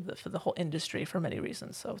weekend for the whole industry for many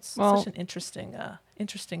reasons. So it's such an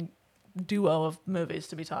interesting duo of movies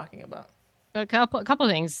to be talking about. A couple of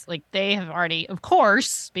things. Like, they have already, of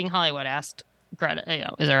course, being Hollywood, asked Greta,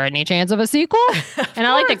 is there any chance of a sequel? And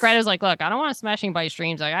I like that Greta's like, look, I don't want to smashing by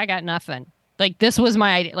streams. Like, I got nothing. Like, this was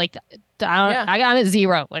my idea. Like, I got it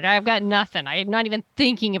 0. Like, I've got nothing. I'm not even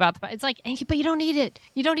thinking about it's like, hey, but you don't need it.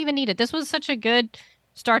 You don't even need it. This was such a good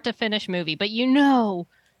start to finish movie. But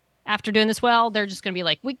after doing this well, they're just going to be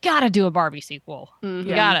like, we got to do a Barbie sequel. We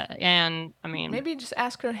got to. And I mean, maybe just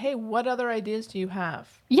ask her, hey, what other ideas do you have?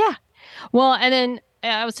 Yeah. Well, and then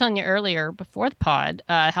I was telling you earlier before the pod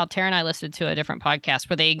how Tara and I listened to a different podcast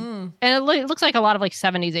where they, and it looks like a lot of like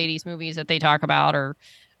 70s, 80s movies that they talk about, or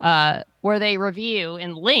where they review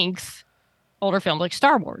in length older films like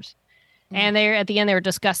Star Wars. And at the end, they were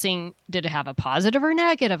discussing, did it have a positive or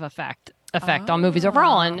negative effect on movies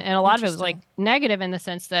overall? And a lot of it was like negative in the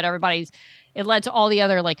sense that it led to all the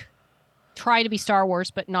other like try to be Star Wars,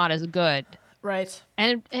 but not as good. Right.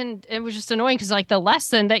 And it was just annoying because like the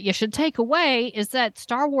lesson that you should take away is that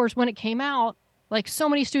Star Wars, when it came out, like so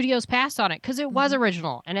many studios passed on it because it was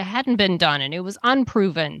original and it hadn't been done and it was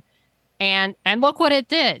unproven. And look what it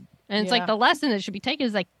did. And it's like the lesson that should be taken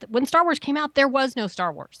is like when Star Wars came out, there was no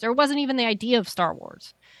Star Wars. There wasn't even the idea of Star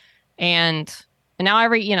Wars. And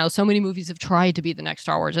now so many movies have tried to be the next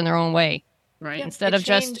Star Wars in their own way. Right. Yeah, Instead of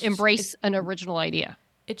just embrace an original idea.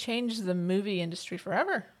 It changed the movie industry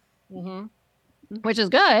forever. Which is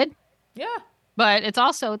good. Yeah. But it's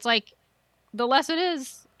like the lesson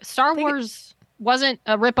is Star Wars wasn't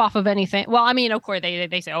a ripoff of anything. Well, I mean, of course,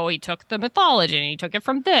 they say, oh, he took the mythology and he took it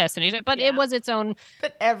from this. But it was its own.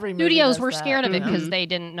 But every movie studios does were that. scared of it because they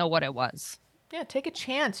didn't know what it was. Yeah, take a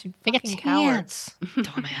chance, you Take a fucking chance. cowards.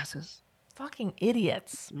 Dumbasses. Fucking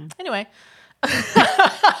idiots. Anyway.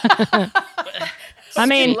 I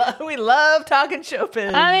mean, we love talking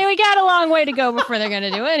Chopin. I mean, we got a long way to go before they're going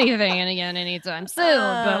to do anything and again anytime soon.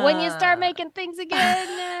 But when you start making things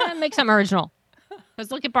again, make something original. Let's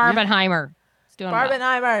look at Barbenheimer. It's doing well.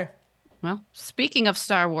 Barbenheimer. Well, speaking of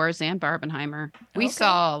Star Wars and Barbenheimer, we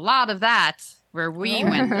saw a lot of that where we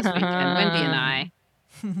went this weekend, Wendy and I,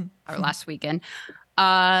 or last weekend.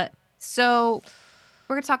 So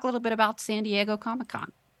we're going to talk a little bit about San Diego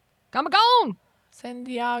Comic-Con. Comic-Con! San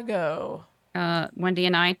Diego. Wendy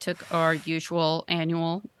and I took our usual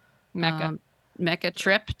annual Mecca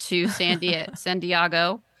trip to San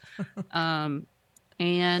Diego.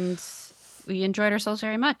 And we enjoyed ourselves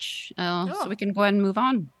very much. So we can go ahead and move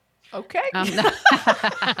on. Okay.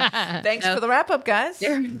 Thanks for the wrap up, guys.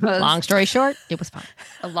 Long story short, it was fun.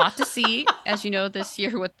 A lot to see, as you know, this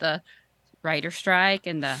year with the writer strike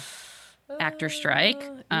and the actor strike.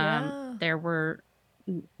 There were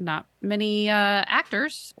not many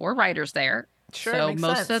actors or writers there. Sure, so makes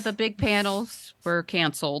most sense. of the big panels were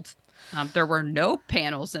canceled. There were no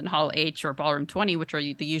panels in Hall H or Ballroom 20, which are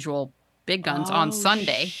the usual big guns on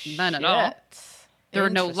Sunday. None at all. There were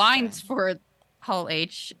no lines for Hall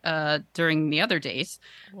H during the other days.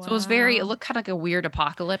 Wow. So it was it looked kind of like a weird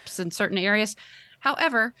apocalypse in certain areas.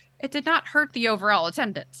 However, it did not hurt the overall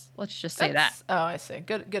attendance. Let's just say that. Oh, I see.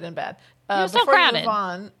 Good and bad. So before crowded. we move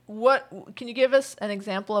on, can you give us an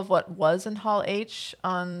example of what was in Hall H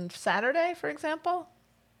on Saturday, for example?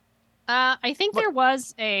 I think there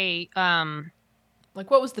was a like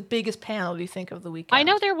what was the biggest panel do you think of the weekend? I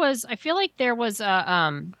know there was. I feel like there was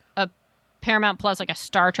a Paramount Plus, like a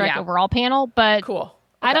Star Trek overall panel, but cool. Okay.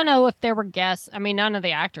 I don't know if there were guests. I mean, none of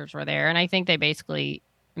the actors were there, and I think they basically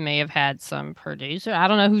may have had some producer. I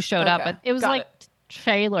don't know who showed up, but it was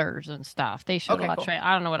trailers and stuff. They showed a lot of trailers.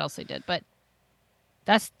 I don't know what else they did, but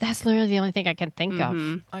that's literally the only thing I can think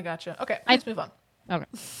of. I gotcha. Okay, let's move on. Okay.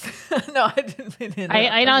 No, I didn't.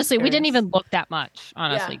 I honestly, we didn't even look that much,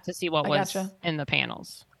 honestly, to see what was gotcha. in the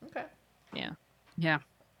panels. Okay. Yeah.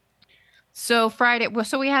 So Friday,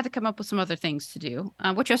 so we had to come up with some other things to do,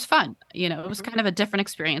 which was fun. It was kind of a different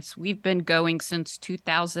experience. We've been going since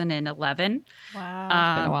 2011. Wow.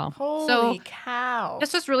 It's been a while. Holy cow.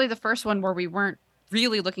 This was really the first one where we weren't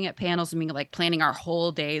really looking at panels and being like planning our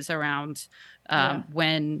whole days around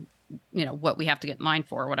when, what we have to get in line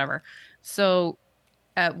for or whatever. So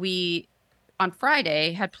we, on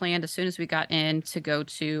Friday, had planned as soon as we got in to go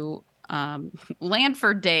to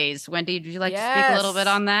Lanford Days. Wendy, would you like to speak a little bit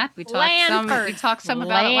on that? We talked some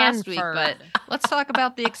about it last week, but let's talk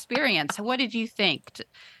about the experience. What did you think?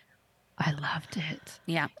 I loved it.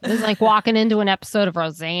 Yeah. It was like walking into an episode of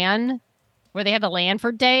Roseanne where they had the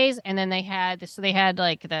Lanford Days, and then they had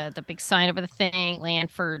like the big sign over the thing,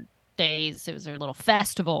 Lanford Days. It was their little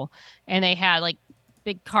festival, and they had like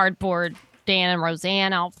big cardboard Dan and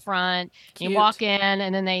Roseanne out front. You walk in,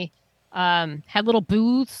 and then they had little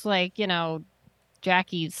booths like,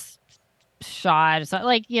 Jackie's shot, so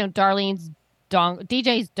like, Darlene's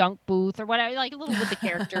DJ's dunk booth or whatever, like a little with the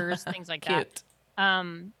characters, things like that.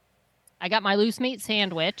 I got my loose meat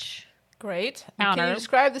sandwich. Great. Counter. Can you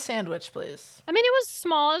describe the sandwich, please? I mean, it was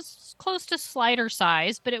small, it was close to slider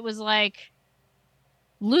size, but it was like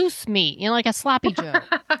loose meat, like a sloppy Joe.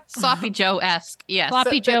 Sloppy Joe-esque, yes.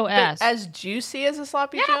 Sloppy Joe-esque. As juicy as a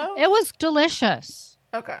sloppy Joe? It was delicious.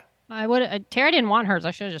 Okay. Tara didn't want hers.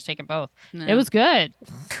 I should have just taken both. No. It was good.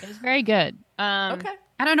 It was very good. Okay.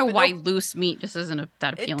 I don't know why loose meat just isn't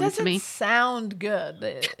that appealing to me. It doesn't sound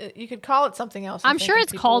good. You could call it something else. I'm sure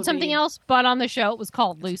it's called something else, but on the show it was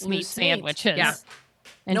called loose meat sandwiches. Yeah.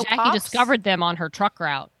 And Jackie discovered them on her truck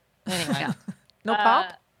route. Anyway. No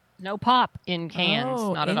pop? No pop in cans.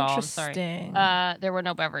 Not at all. I'm sorry. There were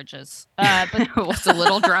no beverages. But it was a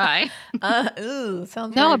little dry.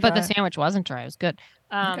 Sounds no, very but dry. the sandwich wasn't dry. It was good.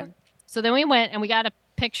 Okay. So then we went and we got a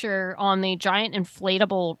picture on the giant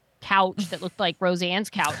inflatable couch that looked like Roseanne's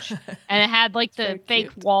couch, and it had like the Very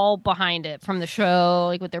fake cute. wall behind it from the show,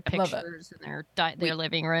 like with their I love it. pictures and their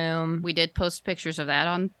living room. We did post pictures of that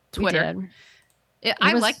on We Twitter. did.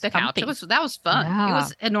 I was liked the couch. comfy. That was fun. It Yeah.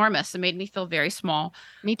 was enormous. It made me feel very small.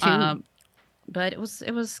 Me too. But it was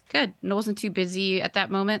good. And it wasn't too busy at that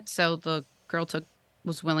moment. So the girl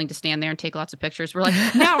was willing to stand there and take lots of pictures. We're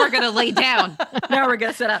like, now we're gonna lay down. Now we're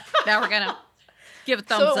gonna sit up. Now we're gonna give a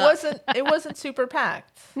thumbs up. So it wasn't super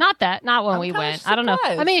packed. Not when I'm we kinda went. I don't know. I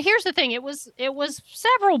surprised. mean, here's the thing. It was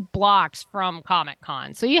several blocks from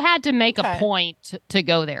Comic-Con. So you had to make a Okay. point to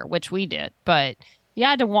go there, which we did. But you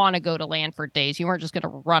had to want to go to Lanford Days. You weren't just going to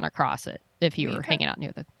run across it if you were Okay. hanging out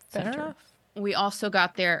near the Fair center. enough. We also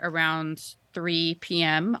got there around 3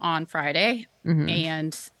 p.m. on Friday, Mhm.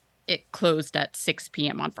 and it closed at 6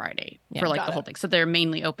 p.m. on Friday Yeah. for like Got the whole it. thing. So they're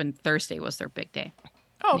mainly open. Thursday was their big day.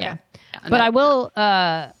 Oh, okay. Yeah. Yeah, and But that- I will.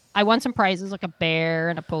 I won some prizes like a bear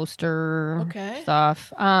and a poster. Okay.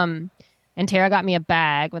 Stuff. And Tara got me a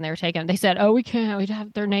bag when they were taking. They said, "Oh, we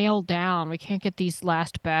can't. They're nailed down. We can't get these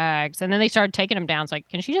last bags." And then they started taking them down. It's like,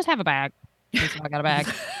 can she just have a bag? And so I got a bag.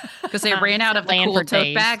 because they ran out of the cool Lanford tote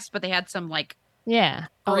Days. bags, but they had some like Yeah.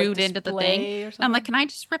 Oh, like brewed into the display thing. or And I'm like, something? can I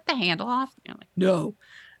just rip the handle off? And I'm like, no.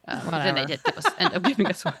 But then they Whatever. did give us, end up giving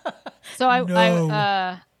us one. So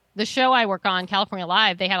I the show I work on, California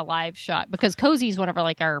Live, they had a live shot because Cozy's one of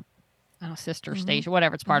our sister station,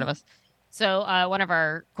 whatever, it's part of us. So one of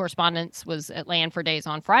our correspondents was at Lanford Days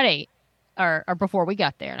on Friday or before we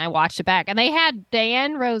got there, and I watched it back. And they had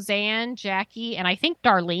Dan, Roseanne, Jackie, and I think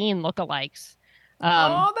Darlene lookalikes.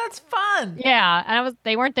 Oh, that's fun. Yeah, and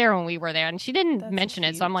they weren't there when we were there, and she didn't That's mention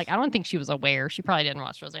it, so I'm cute. like, I don't think she was aware. She probably didn't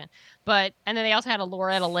watch Roseanne. And then they also had a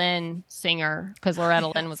Loretta Lynn singer because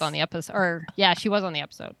Loretta Lynn was on the episode, or yeah, she was on the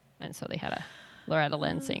episode, and so they had a Loretta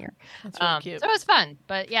Lynn singer. That's really cute. So it was fun,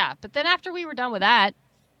 but then after we were done with that,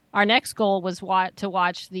 our next goal was to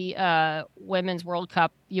watch the Women's World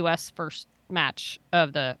Cup U.S. first match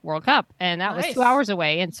of the World Cup, and that was Nice. 2 hours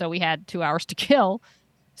away, and so we had 2 hours to kill,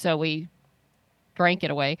 so we drank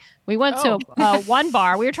it away. We went to one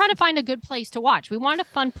bar. We were trying to find a good place to watch. We wanted a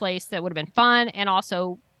fun place that would have been fun and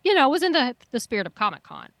also, was in the spirit of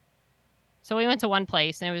Comic-Con. So we went to one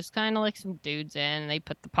place, and it was kind of like some dudes in, and they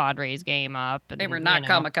put the Padres game up. And, They were not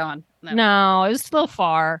Comic-Con. No, it was a little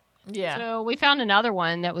far. Yeah. So we found another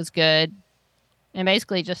one that was good, and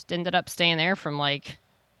basically just ended up staying there from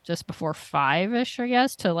just before 5-ish, I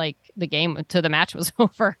guess, to the match was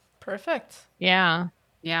over. Perfect. Yeah,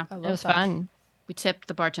 Yeah. I love it was that. fun. We tipped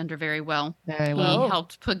the bartender very well. Very He well.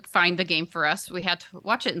 helped find the game for us. We had to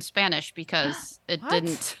watch it in Spanish because it What?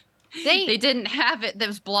 didn't. They didn't have it. That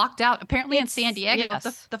was blocked out. Apparently in San Diego,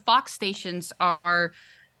 yes. the Fox stations are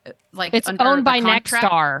It's under owned by the contract.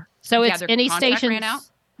 Nexstar, so Yeah, it's their any contract stations. ran out?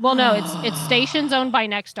 Well, no, it's stations owned by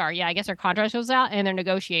Nexstar. Yeah, I guess their contract was out, and they're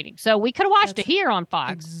negotiating. So we could have watched That's it here on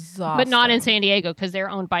Fox, Exhausting. but not in San Diego because they're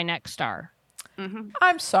owned by Nexstar. Mhm.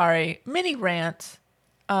 I'm sorry. Mini rant.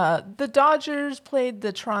 The Dodgers played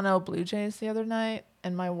the Toronto Blue Jays the other night,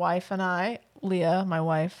 and my wife and I, Leah, my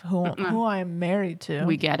wife, who I am married to,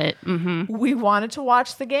 We get it. Mm-hmm. we wanted to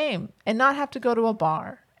watch the game and not have to go to a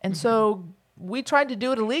bar. And so we tried to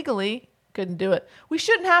do it illegally, couldn't do it. We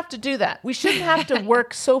shouldn't have to do that. We shouldn't have to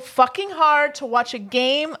work so fucking hard to watch a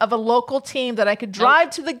game of a local team that I could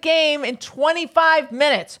drive to the game in 25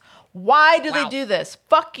 minutes. Why do they Wow. do this?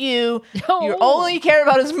 Fuck you. Oh. You only care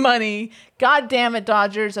about his money. God damn it,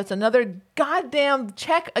 Dodgers. That's another goddamn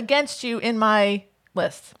check against you in my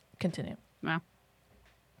list. Continue.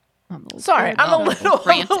 Well, Sorry, I'm a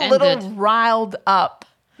Rant little ended. riled up.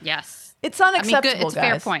 yes. It's I mean, unacceptable, good. It's a guys.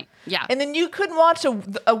 fair point. Yeah. And then you couldn't watch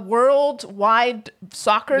a worldwide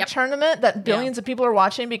soccer Yep. tournament that billions of people are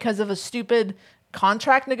watching because of a stupid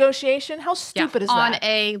contract negotiation. How stupid is on that?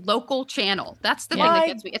 a local channel. That's the Yeah. thing that My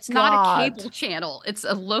gets me. It's not a God. cable channel. It's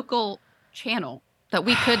a local channel that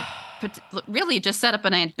we could really just set up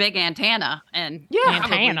a big antenna and Yeah.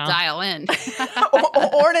 probably Antenna. dial in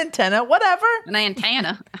or an antenna, whatever. an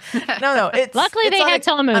antenna. No, it's Luckily, it's they had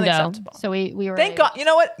Telemundo, unacceptable. so we were. Thank able- God. You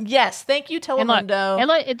know what? Yes, thank you, And look,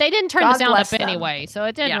 Telemundo. they didn't turn God the sound bless up them. anyway, so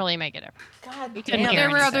it didn't Yeah. really make it. God couldn't damn hear There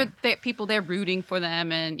were anything. other people there rooting for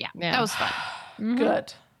them, and Yeah. that was fun.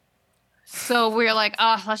 Good. So we were like,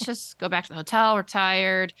 oh, let's just go back to the hotel. We're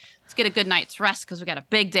tired. Let's get a good night's rest because we got a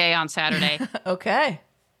big day on Saturday. Okay.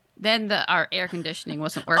 Then our air conditioning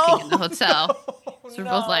wasn't working in the hotel. So we're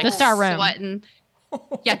both like Just our room. sweating.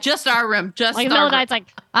 Yeah, just our room. Just Like in the middle our of the night, it's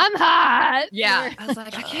like I'm hot. Yeah. I was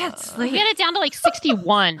like, I can't We sleep. get it down to like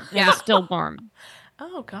 61. And Yeah. it was still warm.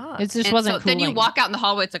 Oh God. It just And wasn't so then you cooling. walk out in the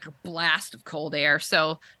hallway, it's like a blast of cold air.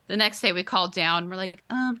 So the next day we called down. We're like,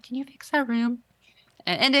 can you fix our room?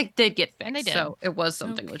 And it did get fixed. And they did. So it was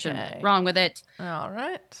something legitimate Okay. wrong with it. All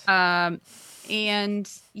right. And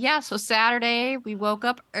yeah, so Saturday we woke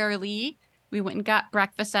up early. We went and got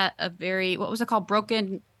breakfast at what was it called?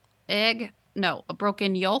 Broken egg? No, a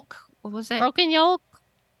broken yolk. What was it? Broken yolk.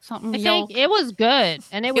 Something I yolk. think it was good,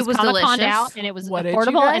 and it was delicious. Comic-Con out, and it was What did you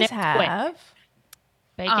affordable, and guys it was quick. have?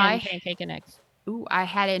 Bacon, pancake, and eggs. Ooh, I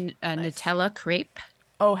had a Nice. Nutella crepe.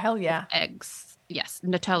 Oh, hell yeah. Eggs. Yes,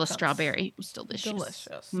 Nutella Sounds strawberry. It was delicious.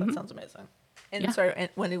 Delicious. Mhm. That sounds amazing. And Yeah. sorry, and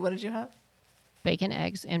Wendy, what did you have? Bacon,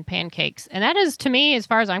 eggs, and pancakes. And that is, to me, as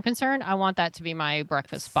far as I'm concerned, I want that to be my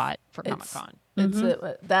breakfast spot for It's- Comic-Con.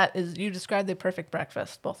 That is, you described the perfect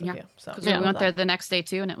breakfast, both of Yeah. you. So Because I we love went there that. the next day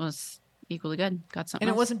too, and it was equally good. Got something. And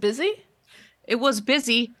it else. wasn't busy? It was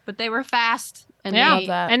busy, but they were fast. And Yeah. Love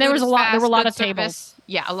that. And there food was a was lot. There were a fast, lot good of tables. service.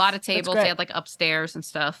 Yeah, a lot of tables. great. They had like upstairs and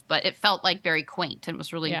stuff, but it felt like very quaint and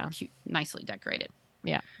was really Yeah. cute, nicely decorated.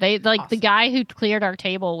 Yeah. They the Awesome. guy who cleared our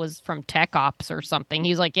table was from Tech Ops or something.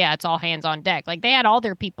 He's like, yeah, it's all hands on deck. Like they had all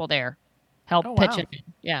their people there help Oh, wow. pitching it.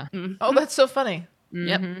 Yeah. Oh, that's so funny.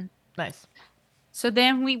 Yep. Mhm. Nice. So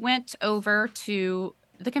then we went over to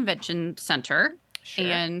the convention center Sure.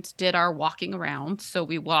 and did our walking around. So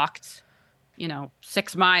we walked,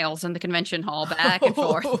 6 miles in the convention hall, back and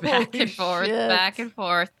forth, back Holy and forth, shit. back and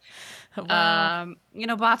forth. Wow.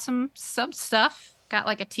 Bought some stuff. Got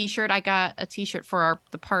like a t-shirt. I got a t-shirt for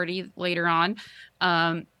the party later on.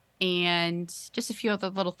 And just a few other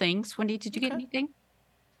little things. Wendy, did you get Okay. anything?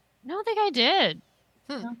 I don't think I did.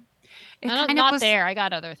 It I'm kind of not was, there. I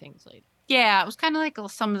got other things later. Yeah, it was kind of like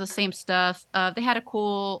some of the same stuff. They had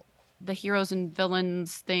the heroes and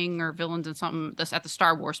villains thing, or villains and something. This at the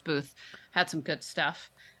Star Wars booth had some good stuff.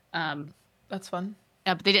 That's fun.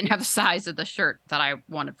 But they didn't have the size of the shirt that I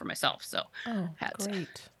wanted for myself, so Oh, had to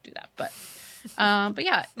great. do that. But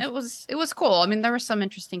yeah, it was cool. I mean, there were some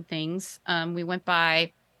interesting things. We went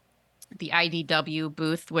by the IDW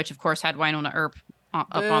booth, which of course had Winona Earp up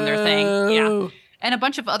on their thing. Yeah. Boo. And a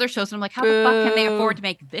bunch of other shows. And I'm like, how the fuck can they afford to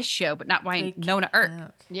make this show, but not They Winona Earp?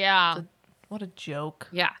 can't. Yeah. What a joke.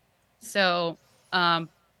 Yeah. So,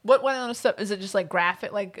 What Winona stuff? Is it just like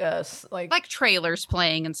graphic, like like trailers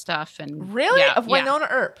playing and stuff. And really yeah, of yeah. Winona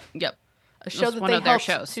Earp? Yep. A show was that one they of their helped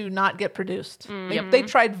shows. to not get produced. Mm-hmm. They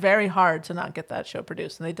tried very hard to not get that show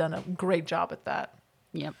produced, and they've done a great job at that.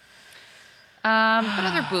 Yep. What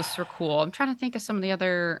other booths were cool? I'm trying to think of some of the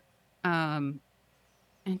other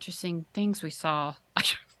interesting things we saw.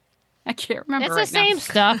 I can't remember. It's right the same now.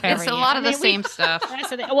 stuff. It's every a year. lot I of the mean, we- same stuff. I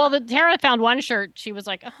said, well, Tara found one shirt. She was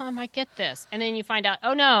like, I might get this. And then you find out,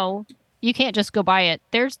 oh, no, you can't just go buy it.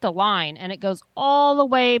 There's the line, and it goes all the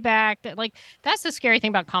way back. Like, that's the scary thing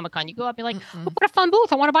about Comic-Con. You go up, you're like, oh, what a fun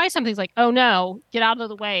booth. I want to buy something. It's like, oh, no, get out of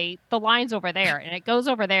the way. The line's over there, and it goes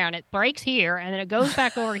over there, and it breaks here, and then it goes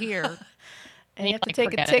back over here. And you have to like, take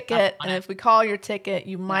a forget it. ticket, I'm and on if we call your ticket,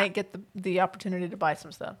 you might get the opportunity to buy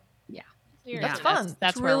some stuff. Yeah. Seriously, That's fun.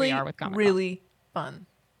 That's It's where really, we are with Comic-Con. really fun.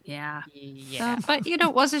 Yeah. Yeah. But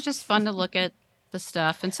was it just fun to look at the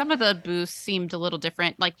stuff? And some of the booths seemed a little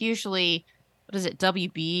different. Like usually, what is it,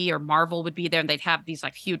 WB or Marvel would be there, and they'd have these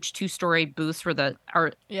like huge 2-story booths where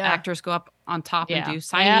our actors go up on top and do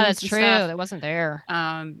signings. Yeah, that's and true. stuff. That wasn't there.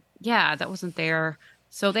 Yeah, that wasn't there.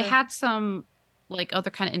 So they had some like other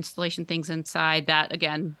kind of installation things inside that,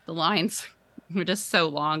 again, the lines were just so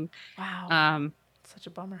long. Wow. Such a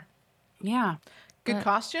bummer. Yeah. Good But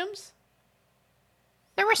costumes?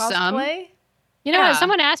 there were some. Cosplay? You know Yeah. what?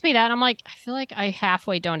 Someone asked me that, and I'm like, I feel like I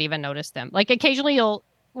halfway don't even notice them. Like occasionally,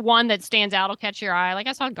 one that stands out will catch your eye. Like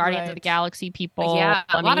I saw Guardians of the Right. Galaxy people. Yeah,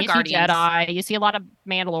 a lot of you see Guardians. Jedi. You see a lot of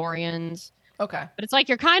Mandalorians. Okay. But it's like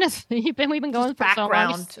you're kind of we've been going for so long.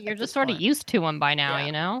 background You're at this just sort of point. used to them by now. Yeah.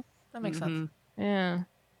 You know? That makes Mhm. sense. Yeah.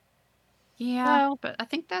 Yeah, Well- but I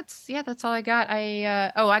think that's all I got.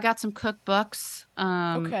 I got some cookbooks.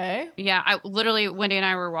 Okay. Yeah, I literally Wendy and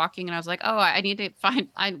I were walking, and I was like, "Oh, I need to find.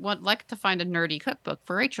 I would like to find a nerdy cookbook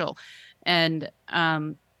for Rachel," and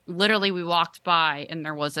literally we walked by, and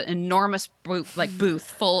there was an enormous booth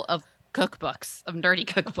full of cookbooks, of nerdy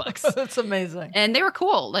cookbooks, That's amazing. and they were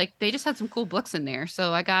cool. Like they just had some cool books in there.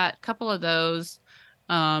 So I got a couple of those.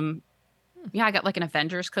 Yeah, I got like an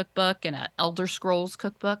Avengers cookbook and an Elder Scrolls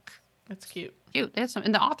cookbook. That's cute. Cute. They had some,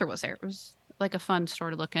 and the author was there. It was like a fun store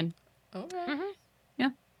to look in. Okay.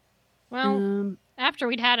 Well, after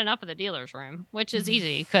we'd had enough of the dealer's room, which is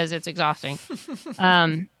easy because it's exhausting,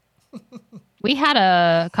 we had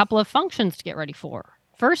a couple of functions to get ready for.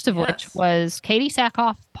 First of which Yes. was Katie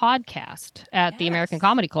Sackhoff podcast at the American Yes.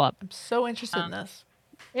 Comedy Club. I'm so interested in this.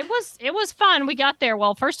 It was fun. We got there.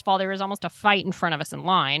 Well, first of all, there was almost a fight in front of us in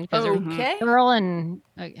line because there was Okay. a girl and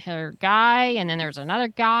her guy, and then there's another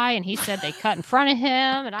guy, and he said they cut in front of him,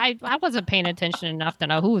 and I wasn't paying attention enough to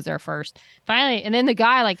know who was there first. Finally, and then the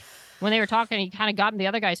guy, like when they were talking, he kind of got in the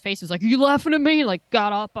other guy's face. He was like, "Are you laughing at me?" Like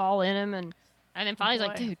got up all in him, and then finally he's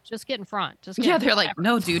like, Boy. "Dude, just get in front." Just get Yeah, in they're front. like,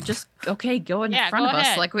 no, dude, just go in Yeah, front go of us.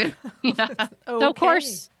 ahead. Like we, yeah. So of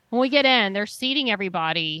course, when we get in, they're seating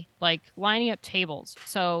everybody, like lining up tables.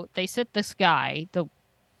 So they sit this guy, the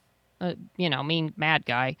mean mad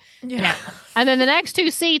guy. Yeah. And then the next two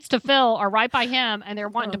seats to fill are right by him, and they're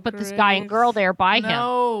wanting to put this guy and girl there by him.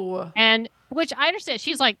 No. And which I understand.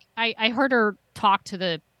 She's like, I heard her talk to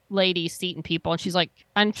the lady seating people, and she's like,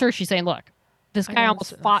 I'm sure she's saying, look, this I guy gotta almost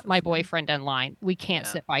sit next fought to my this man. boyfriend in line. We can't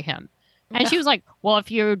Yeah. sit by him. And she was like, well, if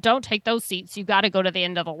you don't take those seats, you got to go to the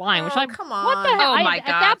end of the line. Which Oh, I'm come what the on. hell? Oh my At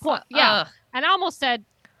God. that point, yeah. Ugh. And I almost said,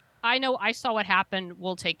 I know I saw what happened.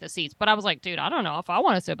 We'll take the seats. But I was like, dude, I don't know if I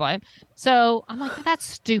want to sit by him. So I'm like, that's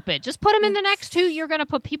stupid. Just put him in the next two. You're going to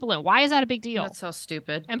put people in. Why is that a big deal? That's so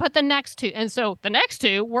stupid. And put the next two. And so the next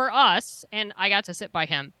two were us, and I got to sit by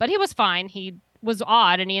him. But he was fine. He was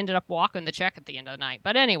odd, and he ended up walking the check at the end of the night.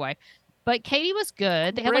 But anyway, but Katie was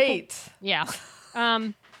good. They had Great. yeah.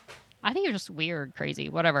 I think you're just weird, crazy,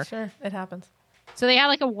 whatever. Sure, it happens. So they had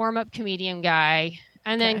like a warm-up comedian guy.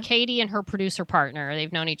 And then Okay. Katie and her producer partner,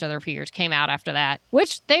 they've known each other for years, came out after that,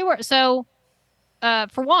 which they were. So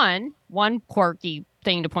for one quirky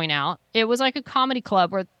thing to point out, it was like a comedy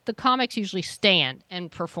club where the comics usually stand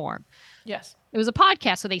and perform. Yes. It was a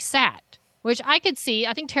podcast, so they sat, which I could see.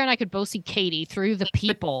 I think Tara and I could both see Katie through the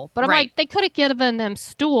people. But I'm right. like, they could have given them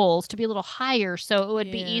stools to be a little higher so it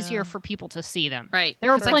would be Yeah. easier for people to see them. Right.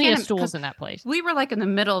 There were 'Cause I plenty of can't- stools 'cause in that place. We were like in the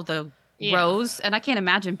middle of the Yeah. rows, and I can't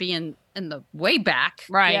imagine being in the way back,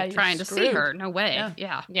 Right. Yeah, you're trying to see screwed. her. No way. Yeah.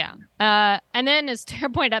 Yeah. Yeah. And then as Tara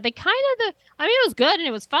pointed out, they kind of, I mean, it was good and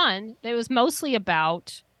it was fun. It was mostly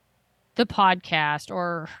about the podcast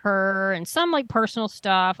or her and some like personal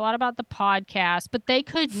stuff, a lot about the podcast, but they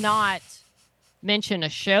could not mention a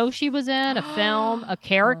show she was in, a film, a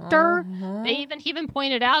character. He even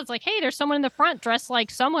pointed out, it's like, hey, there's someone in the front dressed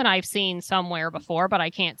like someone I've seen somewhere before, but I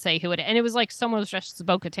can't say who it is. And it was like someone was dressed as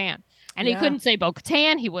Bo-Katan. And he Yeah. couldn't say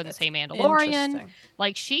Bo-Katan. He wouldn't say Mandalorian. Interesting.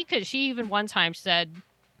 Like she even one time said,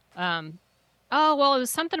 oh, well, it was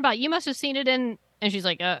something about, you must have seen it in, and she's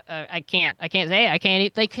like, I can't say it. I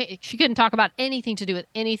can't, she couldn't talk about anything to do with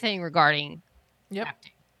anything regarding Yep.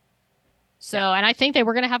 acting. So, and I think they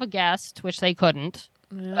were going to have a guest, which they couldn't.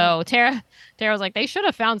 Yeah. So Tara was like, they should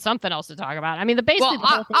have found something else to talk about. I mean, basically, Well, the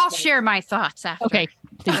whole thing I'll was- share my thoughts after. Okay,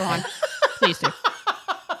 please go on. Please do.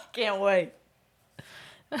 Can't wait.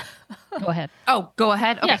 Go ahead. Oh, go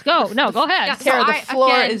ahead. Okay. Yes, go. No, go ahead. Yeah, so Tara, the I- floor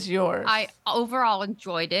again, is yours. I overall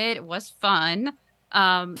enjoyed it. It was fun.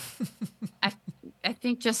 I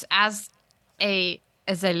think just as a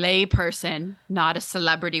lay person, not a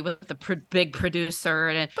celebrity with a big producer,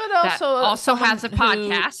 and but that also has a someone who-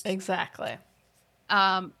 podcast. Exactly.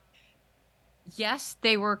 Yes,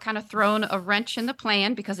 they were kind of thrown a wrench in the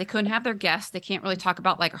plan because they couldn't have their guests. They can't really talk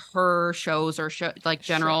about like her shows or like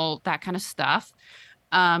general that kind of stuff.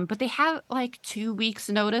 But they had like 2 weeks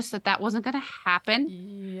notice that wasn't going to happen.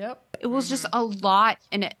 Yep. It was just a lot,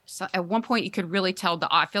 and so at one point you could really tell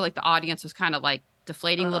I feel like the audience was kind of like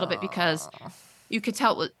deflating a little bit because you could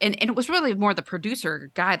tell, and it was really more the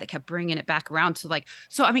producer guy that kept bringing it back around to like,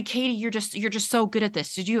 so I mean, Katie, you're just so good at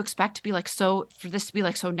this. Did you expect to be like for this to be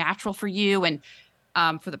like so natural for you, and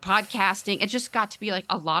for the podcasting? It just got to be like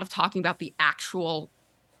a lot of talking about the actual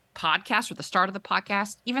podcast or the start of the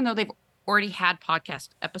podcast, even though they've already had podcast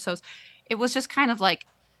episodes. It was just kind of like,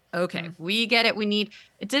 okay, we get it.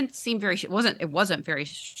 It didn't seem it wasn't very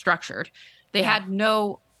structured. They had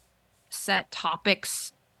no set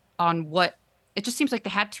topics on what. It just seems like they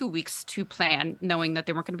had 2 weeks to plan, knowing that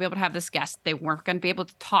they weren't going to be able to have this guest. They weren't going to be able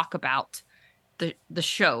to talk about the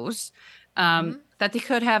shows, that they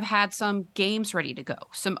could have had some games ready to go,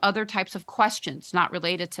 some other types of questions not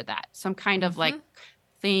related to that, some kind of like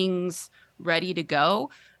things ready to go,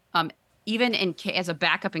 even as a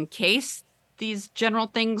backup in case these general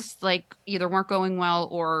things like either weren't going well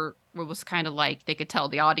or it was kind of like they could tell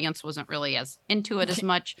the audience wasn't really as into it as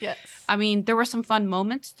much. Yes. I mean, there were some fun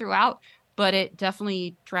moments throughout, but it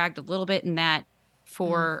definitely dragged a little bit in that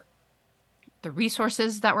for the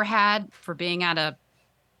resources that were had for being at a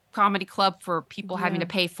comedy club, for people having to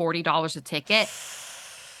pay $40 a ticket,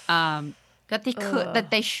 that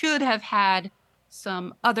they should have had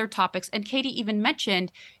some other topics. And Katie even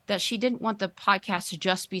mentioned that she didn't want the podcast to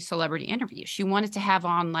just be celebrity interviews. She wanted to have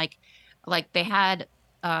on like they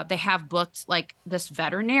have booked like this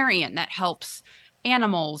veterinarian that helps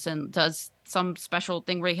animals and does some special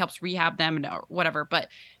thing where he helps rehab them and or whatever. But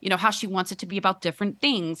how she wants it to be about different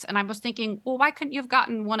things. And I was thinking, well, why couldn't you have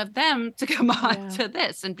gotten one of them to come on to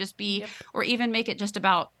this and just be, or even make it just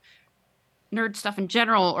about nerd stuff in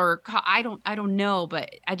general? Or I don't know,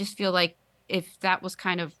 but I just feel like if that was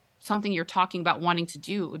kind of something you're talking about wanting to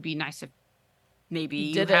do, it would be nice if maybe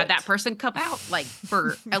you had that person come out, like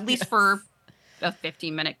for at least for a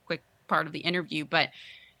 15-minute quick part of the interview. But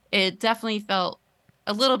it definitely felt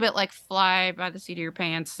a little bit like fly by the seat of your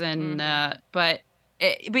pants, and but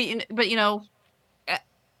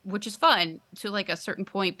which is fun to like a certain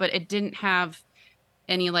point, but it didn't have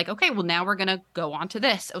any like, okay, well now we're gonna go on to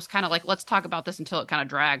this. It was kind of like, let's talk about this until it kind of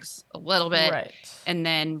drags a little bit, right? And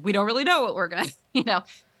then we don't really know what we're gonna,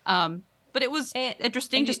 But it was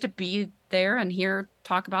interesting just to be there and hear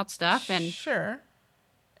talk about stuff. And sure.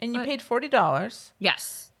 And you paid $40.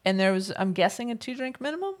 Yes. And there was, I'm guessing, a 2-drink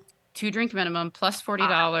minimum? 2-drink minimum plus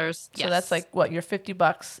 $40. So that's like what, you're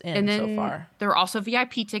 $50 in and then so far. There were also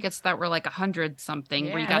VIP tickets that were like 100 something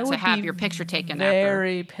where you got to have your picture taken after.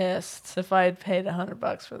 Very pissed if I had paid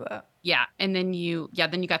 $100 for that. Yeah. And then you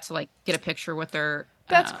got to like get a picture with her.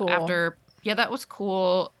 That's cool. After. Yeah, that was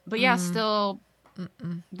cool. But yeah, still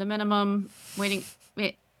the minimum waiting.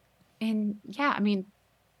 And yeah, I mean,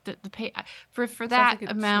 the pay for that like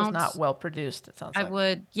amount was not well produced. It sounds like. I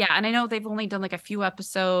would, yeah, and I know they've only done like a few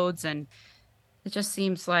episodes, and it just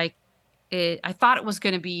seems like it. I thought it was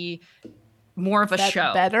going to be more of a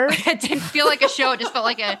show. Better. It didn't feel like a show. It just felt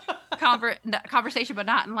like a conversation, but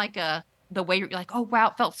not in like the way you're like, oh wow,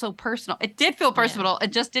 it felt so personal. It did feel personal. Yeah.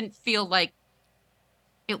 It just didn't feel like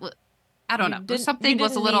it was. I don't know. Something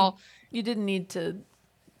was a little. You didn't need to.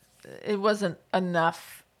 It wasn't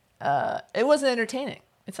enough. It wasn't entertaining.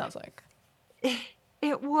 It sounds like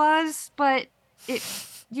it was, but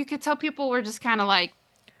you could tell people were just kind of like,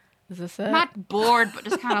 is this it? Not bored, but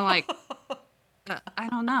just kind of like, I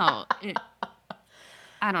don't know.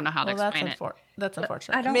 I don't know how to explain it. That's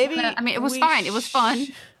unfortunate. It was fine. It was fun.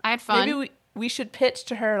 I had fun. Maybe we should pitch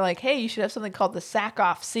to her like, hey, you should have something called the sack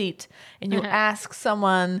off seat, and you ask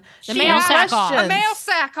someone the male sack off. A male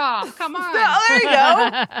sack off. Come on. Oh, there you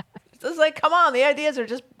go. It's like, come on, the ideas are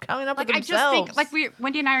just coming up with themselves. I just think, like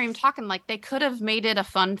Wendy and I are even talking, like they could have made it a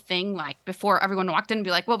fun thing, like before everyone walked in and be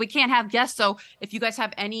like, well, we can't have guests, so if you guys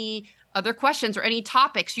have any other questions or any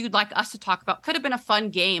topics you'd like us to talk about, could have been a fun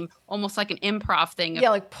game, almost like an improv thing. Yeah,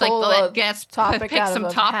 like pull a guests topic pick out some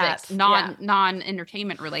of a topics, hat.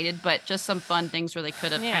 non-entertainment related, but just some fun things where they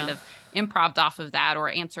could have kind of improved off of that or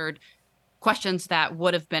answered questions that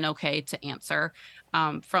would have been okay to answer.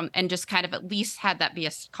 And just kind of at least had that be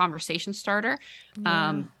a conversation starter.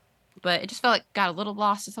 But it just felt like got a little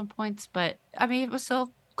lost at some points. But I mean, it was still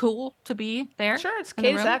cool to be there. Sure, it's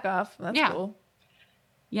Kate Sackhoff. That's cool.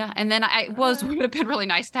 Yeah, and then it would have been really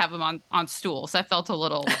nice to have him on stools. I felt a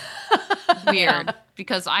little weird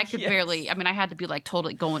because I could barely. I mean, I had to be like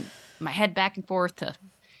totally going my head back and forth to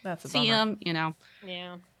see him.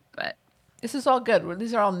 Yeah, but. This is all good.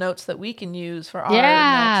 These are all notes that we can use for our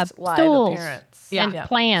next live appearance. And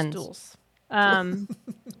plans. Stools. After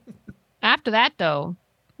that, though,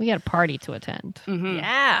 we got a party to attend. Mm-hmm.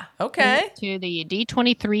 Yeah. Okay. To the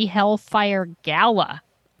D23 Hellfire Gala.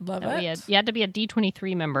 Love it. You had to be a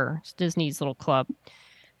D23 member. It's Disney's little club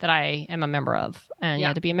that I am a member of. And you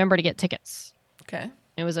had to be a member to get tickets. Okay.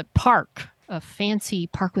 It was a fancy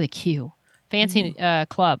park with a Q. Fancy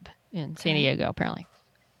club in San Diego, apparently.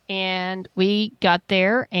 And we got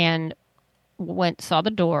there and saw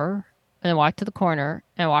the door, and then walked to the corner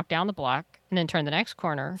and walked down the block, and then turned the next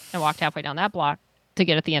corner and walked halfway down that block to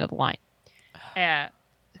get at the end of the line.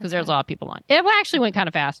 Because there's a lot of people on. It actually went kind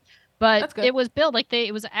of fast, but it was built like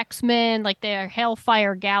it was X-Men, like their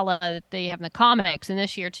Hellfire Gala that they have in the comics, and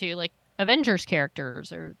this year too, like Avengers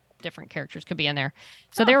characters or different characters could be in there.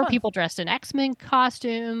 So there were people dressed in X-Men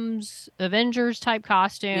costumes, Avengers type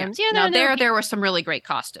costumes. Yeah, there were some really great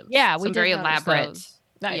costumes. Yeah, we did very elaborate. Those.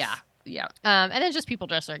 Nice. Yeah. And then just people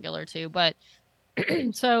dressed regular too. But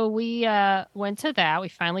so we went to that. We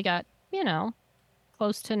finally got,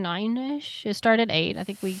 close to 9-ish. It started at 8. I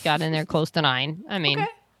think we got in there close to 9. I mean,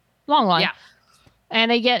 long line. Yeah.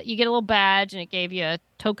 And you get a little badge, and it gave you a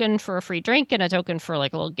token for a free drink and a token for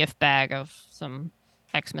like a little gift bag of some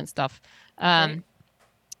X-Men stuff.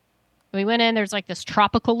 We went in, there's like this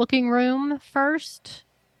tropical looking room first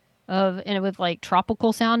with like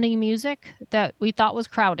tropical sounding music that we thought was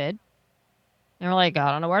crowded. And we're like,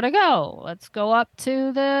 I don't know where to go. Let's go up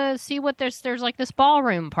to see what there's like this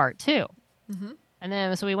ballroom part too. Mm-hmm. And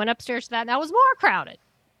then so we went upstairs to that, and that was more crowded.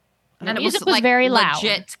 And the music was like very loud.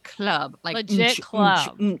 Legit club. Like legit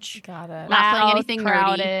club. Got it. Not playing anything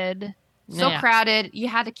crowded. Nerdy. So Yeah. crowded, you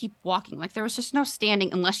had to keep walking. Like there was just no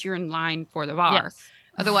standing unless you're in line for the bar. Yes.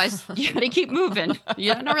 Otherwise, you had to keep moving.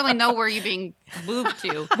 You don't really know where you're being moved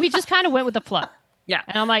to. We just kind of went with the flow. Yeah.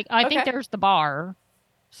 And I'm like, I think Okay. there's the bar.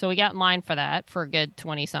 So we got in line for that for a good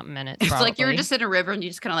 20-something minutes. It's probably. like you're just in a river and you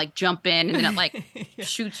just kind of like jump in and then it like Yeah.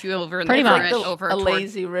 shoots you over in Pretty the much. current over a toward-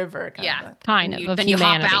 lazy river. Yeah. Of kind and of then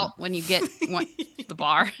humanity. you hop out when you get the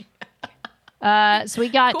bar. So we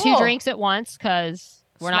got Cool. 2 drinks at once because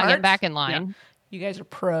we're not Smart. getting back in line. You guys are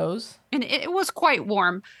pros. And it was quite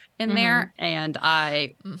warm in there and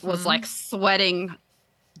I was like sweating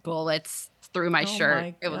bullets through my shirt.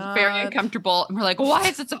 my It was very God. uncomfortable. And we're like, why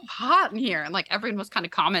is it so hot in here? And like everyone was kind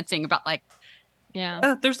of commenting about like,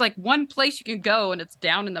 Yeah. there's like one place you can go and it's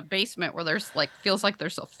down in the basement where there's like feels like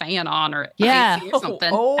there's a fan on or Yeah. AC or something.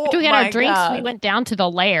 Oh, After we got my our drinks, we God. went down to the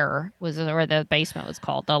lair, was where the basement was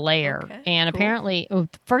called, the lair. Okay, And cool. apparently,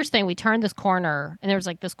 first thing, we turned this corner and there was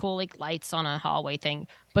like this cool like lights on a hallway thing.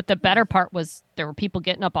 But the better part was there were people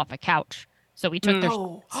getting up off a couch. So we took their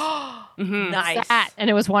Oh, Mhm. nice. sat, and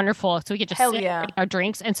it was wonderful. So we could just Hell sit yeah. and eat our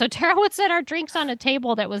drinks. And so Tara would set our drinks on a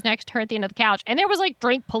table that was next to her at the end of the couch. And there was like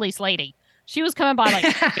drink police lady. She was coming by like,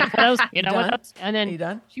 "You know those, you know done? those?" And Are then you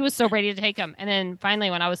done? she was so ready to take them. And then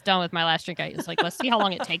finally, when I was done with my last drink, I was like, let's see how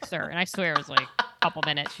long it takes her. And I swear it was like a couple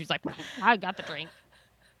minutes. She was like, I got the drink.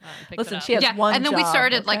 Picked Listen, it up. she has Yeah, one and then we job,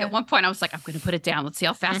 started like okay? at one point I was like I'm going to put it down. Let's see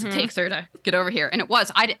how fast Mhm. it takes her to get over here. And it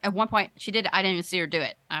was. At one point she did. I didn't even see her do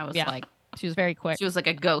it. I was Yeah. like She was very quick. she was like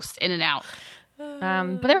a ghost in and out.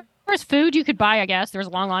 But there was food you could buy, I guess. There was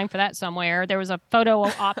a long line for that somewhere. There was a photo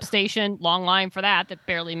op station, long line for that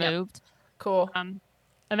barely moved. Cool.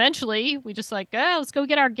 Eventually, we just like, oh, let's go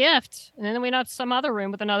get our gift. And then we went up to some other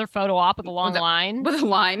room with another photo op with a long line. With a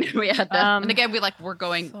line, we had the, and again we're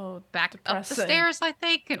going So back up the depressing. stairs. I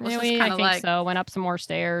think it was Yeah, just I kind of think like so. Went up some more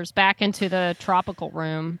stairs, back into the tropical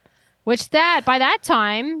room, which by that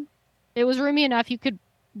time, it was roomy enough you could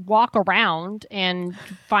walk around and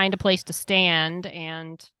find a place to stand.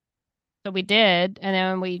 And so we did. And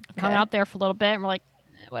then we hung Okay. out there for a little bit and we're like,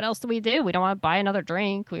 what else do we do? We don't want to buy another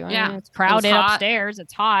drink. Yeah. It's crowded hot. upstairs.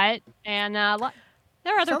 It's hot. And there are other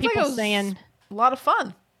Sounds like people it was saying, a lot of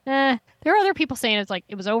fun. there are other people saying it's like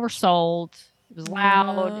it was oversold. It was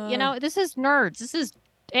loud. You know, this is nerds.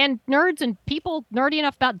 And nerds and people nerdy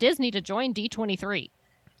enough about Disney to join D23.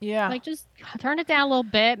 Yeah. Like, just turn it down a little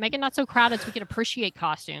bit, make it not so crowded so we could appreciate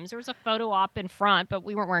costumes. There was a photo op in front, but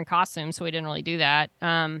we weren't wearing costumes, so we didn't really do that.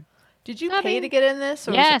 Did you I pay mean, to get in this,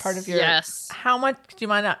 or was yes, it part of your? yes. How much? Do you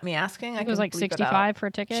mind me asking? It was can like bleep it out. 65 for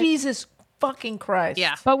a ticket. Jesus fucking Christ!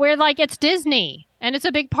 Yeah. But we're like, it's Disney, and it's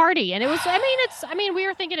a big party, and it was. We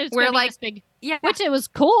were thinking it's We're gonna be like- this big, Yeah. which it was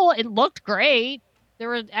cool. It looked great. There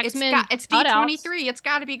were X-Men. It's cutouts. D23. It's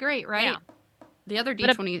got to be great, right? Yeah. The other But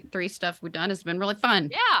if- D23 stuff we've done has been really fun.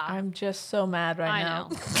 Yeah. I'm just so mad right I now.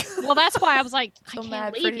 Well, that's why I was like, So I mad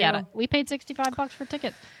can't for leave yet. you. We paid $65 for a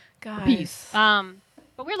ticket. Guys,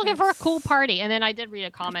 But we were looking for a cool party, and then I did read a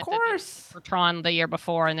of comment that they did course. for Tron the year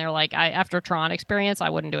before, and they're like, after Tron experience, I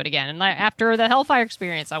wouldn't do it again, and after the Hellfire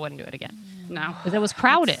experience, I wouldn't do it again No. because it was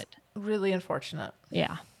crowded. Really unfortunate.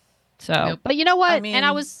 Yeah. So, Nope. but you know what? I and I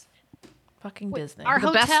mean, was Fucking Disney. our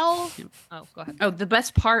The best- hotel. Oh, go ahead. Oh, the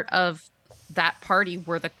best part of that party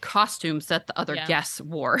were the costumes that the other Yeah. guests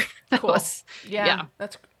wore. That Cool. was yeah,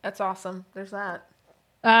 that's awesome. There's that.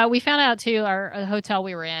 We found out too our hotel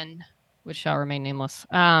we were in, which shall remain nameless,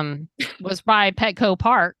 was by Petco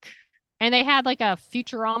Park, and they had like a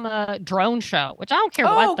Futurama drone show, which I don't care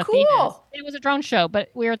Oh, what the theme is. cool. It was a drone show, but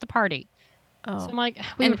we were at the party, so Oh, I'm like,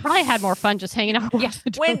 we And- probably had more fun just hanging out. Yeah.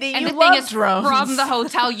 Wendy, and you the love thing is, drones. from the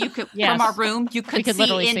hotel, you could Yes. from our room, you could, could see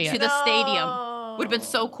literally into see it. the stadium. No. Would have been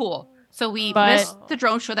so cool. So we But- missed the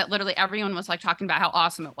drone show that literally everyone was like talking about how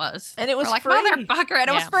awesome it was. And it was We're like, free. motherfucker, and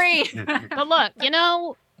it was Yeah. free. But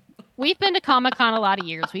look, we've been to Comic-Con a lot of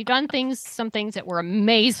years. We've done some things that were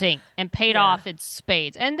amazing and paid Yeah. off in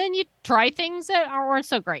spades, and then you try things that weren't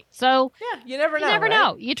so great. So Yeah, you never you know. never right?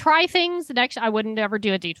 know. You try things. I wouldn't ever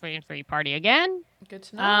do a D23 party again. Good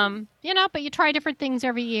to know. But you try different things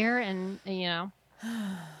every year, and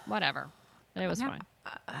whatever. It was Yeah. fine.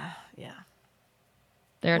 Yeah.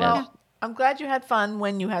 There it is. Well, I'm glad you had fun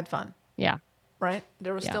when you had fun. Yeah. Right?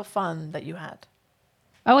 There was Yeah. still fun that you had.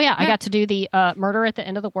 Oh yeah, I Yeah. got to do the Murder at the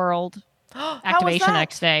End of the World How was activation that? the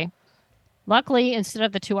next day. Luckily, instead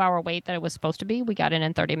of the 2-hour wait that it was supposed to be, we got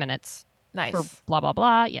in 30 minutes Nice. for blah blah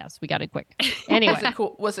blah. Yes, we got it quick. Anyway, Was it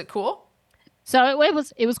cool? Was it cool? so it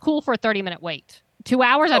was cool for a 30-minute wait. 2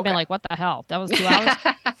 hours, I've been Okay. like, what the hell? That was 2 hours.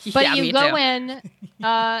 But Yeah, you me go too. in.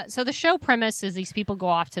 So the show premise is these people go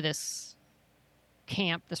off to this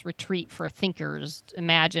camp, this retreat for thinkers,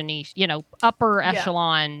 upper Yeah.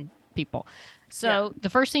 echelon people. So the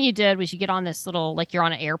first thing you did was you get on this little, like you're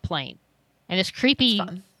on an airplane, and this creepy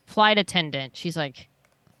flight attendant, she's like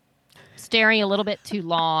staring a little bit too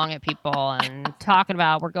long at people and talking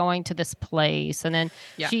about we're going to this place, and then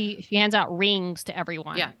she hands out rings to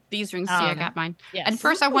everyone. Yeah, these rings. I got mine. Yes. And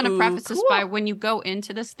first, I want to preface this by when you go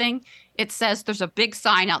into this thing, it says there's a big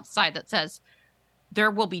sign outside that says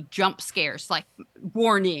there will be jump scares, like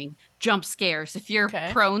warning, jump scares. If you're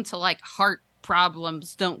prone to like heart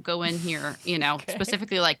problems, don't go in here. You know,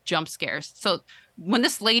 specifically like jump scares. So when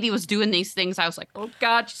this lady was doing these things, I was like, oh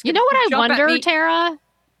God, she's you know what I wonder, me. Tara?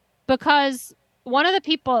 Because one of the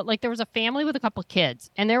people, like there was a family with a couple of kids,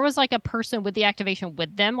 and there was like a person with the activation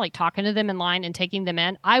with them, like talking to them in line and taking them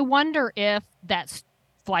in. I wonder if that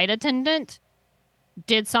flight attendant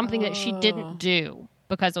did something that she didn't do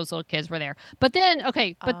because those little kids were there. But then,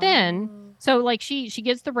 so like she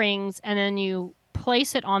gives the rings, and then you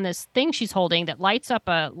place it on this thing she's holding that lights up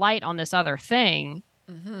a light on this other thing.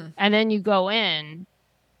 And then you go in,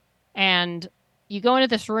 and you go into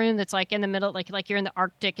this room that's like in the middle, like you're in the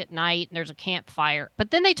Arctic at night, and there's a campfire.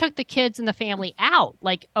 But then they took the kids and the family out.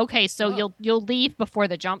 Like, okay, so you'll leave before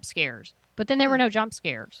the jump scares. But then there were no jump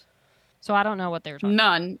scares. So I don't know what there's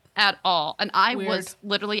none at all. And I was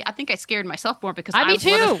literally, I think I scared myself more because me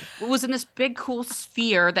too. Was in this big cool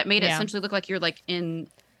sphere that made it essentially look like you're like in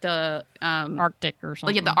the Arctic or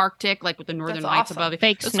something. Like in the Arctic, like with the northern lights above it.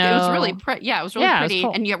 Fake snow. It was really pretty. Yeah, it was really pretty. It was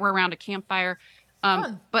cool. And yet we're around a campfire.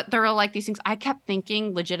 But there are like these things. I kept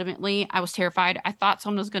thinking legitimately, I was terrified. I thought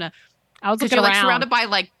someone was gonna. I was looking you're around. like surrounded by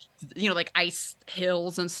like, you know, like ice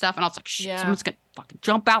hills and stuff, and I was like, shit, someone's gonna fucking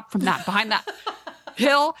jump out from that behind that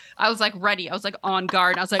hill. I was like ready. I was like on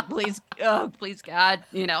guard. I was like, please, please, God,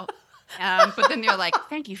 you know. But then they're like,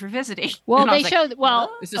 thank you for visiting. Well, they showed.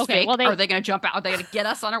 Well, is this fake? Well, are they gonna jump out? Are they gonna get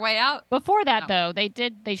us on our way out? Before that, though,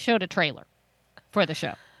 they showed a trailer for the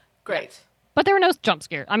show. Great. But there were no jump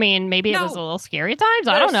scares. I mean, maybe it was a little scary at times.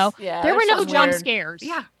 I don't know. Yeah, there were no jump scares.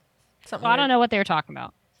 Yeah. So I don't know what they were talking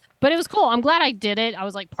about. But it was cool. I'm glad I did it. I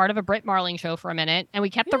was like part of a Brit Marling show for a minute. And we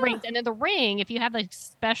kept the rings. And then the ring, if you have the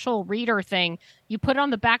special reader thing, you put it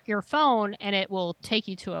on the back of your phone and it will take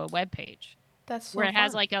you to a web page. That's so where it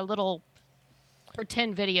has fun. like a little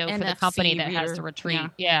pretend video for the NFC company that reader. has the retreat.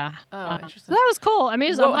 Yeah. Oh, interesting. So that was cool. I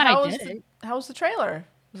mean, I'm glad I did it. How was the trailer?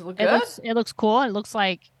 Does it look good? It looks cool. It looks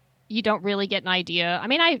like you don't really get an idea. I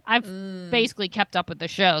mean, I've basically kept up with the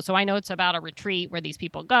show, so I know it's about a retreat where these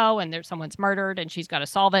people go and there's someone's murdered and she's got to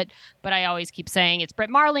solve it. But I always keep saying it's Brit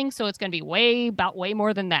Marling, so it's going to be way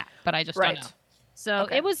more than that. But I just don't know. So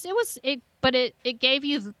it gave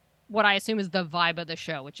you what I assume is the vibe of the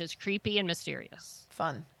show, which is creepy and mysterious.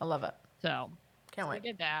 Fun. I love it. So can't wait.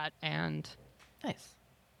 We did that and nice.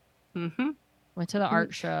 Went to the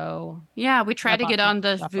art show. Yeah, we tried to get on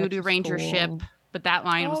the Voodoo Ranger ship. But that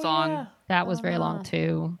line was long. Yeah. That was very long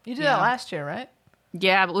too. You did that last year, right?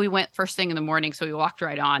 Yeah, but we went first thing in the morning, so we walked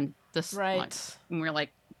right on this line. And we were like,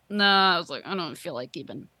 no, I was like, I don't feel like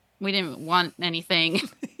even. We didn't want anything.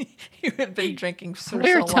 You had been drinking so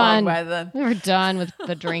done. long by then. We were done with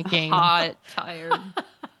the drinking. Hot, tired.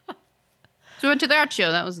 So we went to the art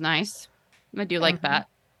show. That was nice. I do like that.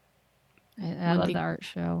 I love the art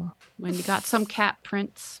show. When you got some cat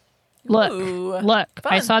prints. Look, fun.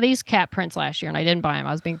 I saw these cat prints last year and I didn't buy them.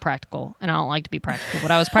 I was being practical and I don't like to be practical, but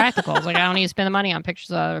I was practical. I was like, I don't need to spend the money on pictures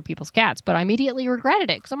of other people's cats, but I immediately regretted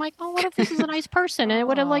it because I'm like, oh, what if this is a nice person and it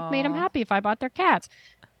would have like made them happy if I bought their cats.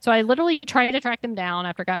 So I literally tried to track them down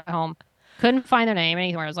after I got home. Couldn't find their name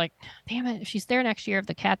anywhere. I was like, damn it. If she's there next year, if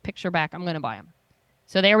the cat picture back, I'm going to buy them.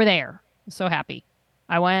 So they were there. I'm so happy.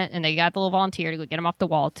 I went and they got the little volunteer to go get them off the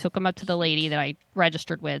wall, took them up to the lady that I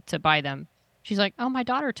registered with to buy them. She's like, oh, my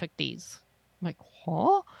daughter took these. I'm like,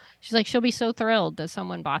 huh? She's like, she'll be so thrilled that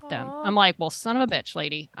someone bought them. I'm like, well, son of a bitch,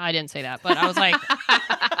 lady. I didn't say that, but I was like,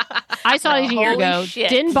 I saw these a year ago,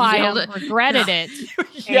 didn't buy them, regretted it.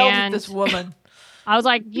 Yelled at this woman. I was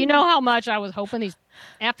like, you know how much I was hoping these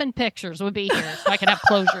effing pictures would be here so I could have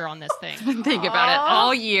closure on this thing. Think about it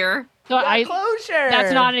all year. So closure.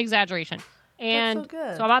 That's not an exaggeration. And so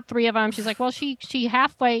good. So I bought 3 of them. She's like, well, she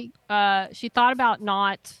halfway, she thought about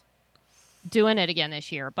not doing it again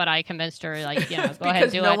this year, but I convinced her, like, go ahead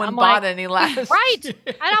and do it. No one bought any last right. year.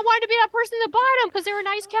 And I wanted to be that person that bought them because they were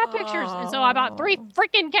nice cat pictures. And so I bought 3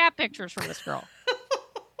 freaking cat pictures from this girl.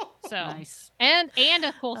 So nice. And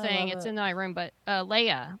a cool thing, it's in my room, but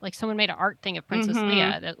Leia, like someone made an art thing of Princess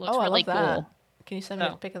Leia that looks really cool. Can you send me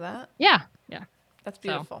a pic of that? Yeah. That's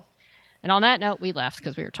beautiful. And on that note, we left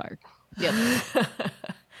because we were tired. Yep.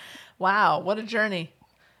 Wow, what a journey.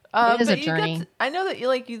 It is but a journey. I know that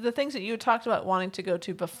the things that you had talked about wanting to go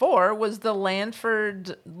to before was the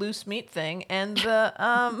Landford loose meat thing and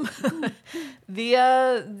the the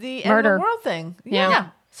end of Murder. the world thing. Yeah.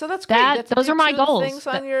 So that's great. You get to Those do are my two of the goals. things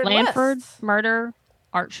on your Lanford list. Murder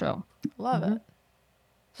Art Show. Love it.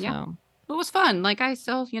 Yeah. So, It was fun. Like I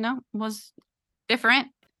still, was different.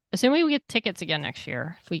 assuming we get tickets again next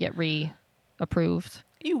year, if we get approved.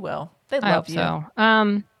 You will. They I love hope you.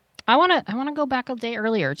 so. I wanna go back a day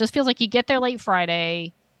earlier. It just feels like you get there late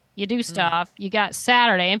Friday, you do stuff, you got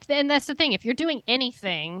Saturday, and that's the thing. If you're doing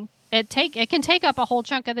anything, it can take up a whole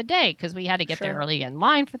chunk of the day because we had to get there Sure. early in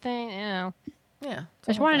line for things. Yeah. I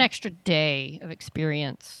just want an extra day of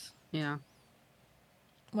experience. Yeah.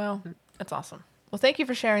 Well, that's awesome. Well, thank you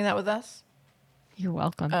for sharing that with us. You're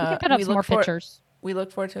welcome. We can put up some more pictures. We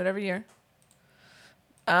look forward to it every year.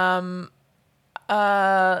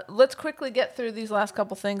 Let's quickly get through these last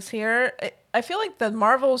couple things here. I feel like the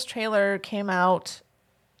Marvels trailer came out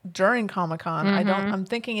during Comic-Con. I'm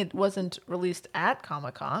thinking it wasn't released at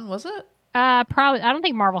Comic-Con, was it? Probably. I don't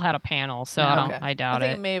think Marvel had a panel, so I doubt I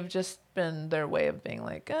think it. it may have just been their way of being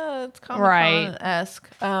like, it's Comic-Con-esque.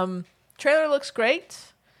 Trailer looks great.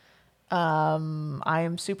 I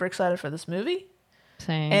am super excited for this movie.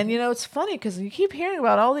 Same. And it's funny because you keep hearing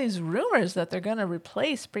about all these rumors that they're going to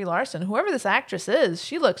replace Brie Larson. Whoever this actress is,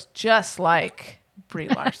 she looks just like Brie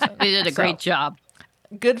Larson. They did a great job.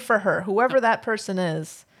 Good for her. Whoever that person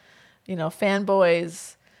is,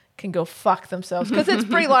 fanboys can go fuck themselves because it's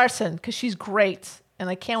Brie Larson because she's great. And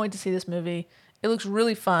I can't wait to see this movie. It looks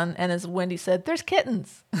really fun. And as Wendy said, there's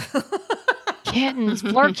kittens. Kittens,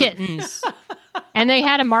 Fleur kittens. And they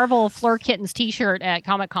had a Marvel Fleur Kittens t-shirt at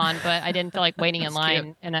Comic-Con, but I didn't feel like waiting in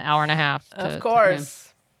line in an hour and a half. Of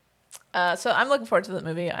course. So I'm looking forward to that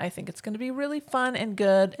movie. I think it's going to be really fun and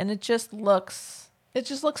good. And it just looks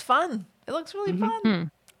fun. It looks really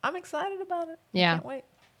fun. I'm excited about it. Yeah. I can't wait.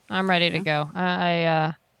 I'm ready to go.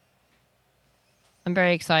 I'm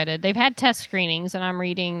very excited. They've had test screenings, and I'm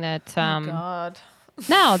reading that. Oh God.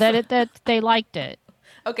 No, that they liked it.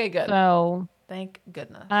 Okay, good. So thank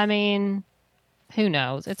goodness. I mean, who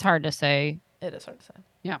knows? It's hard to say. It is hard to say.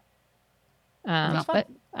 Yeah. But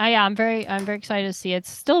I'm very excited to see it.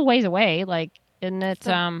 It's still a ways away. Like, isn't it?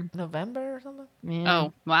 November or something. Yeah.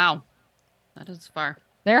 Oh wow, that is far.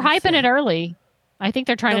 They're hyping it early. I think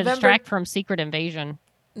they're trying to distract from Secret Invasion.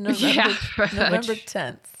 November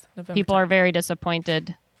 10th. People are very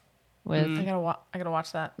disappointed with. I gotta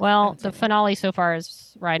watch that. Well, the finale so far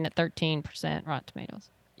is riding at 13% Rotten Tomatoes.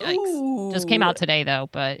 Yikes. Ooh. Just came out today though,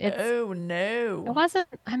 but it's. Oh no. It wasn't.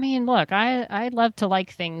 I mean, look, I love to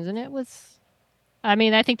like things, and it was. I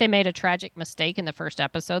mean, I think they made a tragic mistake in the first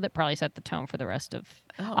episode that probably set the tone for the rest of.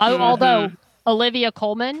 Although Olivia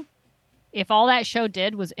Colman, if all that show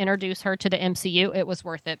did was introduce her to the MCU, it was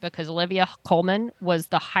worth it because Olivia Colman was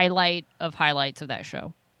the highlight of highlights of that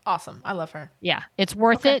show. Awesome. I love her. Yeah, it's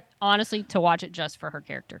worth it, honestly, to watch it just for her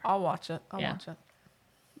character. I'll watch it. I'll watch it.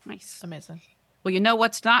 Nice. Amazing. Well, you know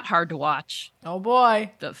what's not hard to watch? Oh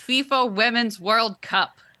boy. The FIFA Women's World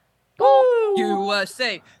Cup. Woo!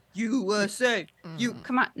 USA. You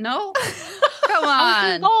come on. No? Come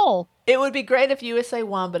on. Goal. It would be great if USA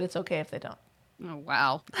won, but it's okay if they don't. Oh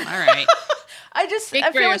wow. All right. I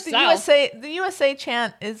feel like the USA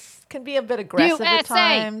chant can be a bit aggressive at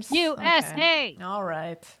times. USA. Okay. All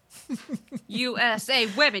right. USA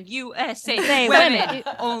women. USA Say women. women.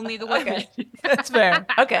 Only the women. Okay. That's fair.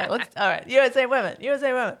 Okay. All right. USA women.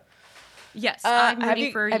 Yes. I'm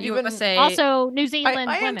rooting for USA. Also, New Zealand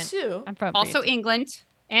I am women. too. I'm from Also England.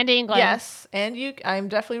 and England. Yes. And I'm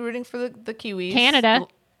definitely rooting for the Kiwis.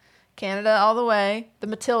 Canada all the way. The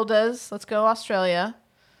Matildas. Let's go Australia.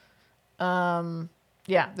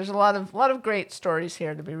 Yeah, there's a lot of great stories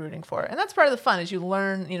here to be rooting for. And that's part of the fun is you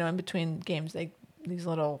learn, in between games, these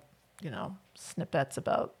little, snippets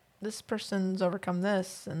about this person's overcome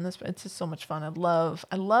this and this. It's just so much fun. I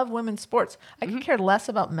love women's sports. I could care less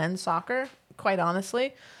about men's soccer, quite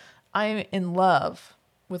honestly. I'm in love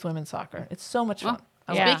with women's soccer. It's so much fun.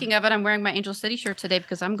 Speaking of it, I'm wearing my Angel City shirt today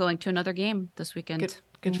because I'm going to another game this weekend.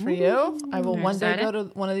 Good for you. I will one day excited. go to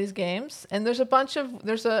one of these games. And there's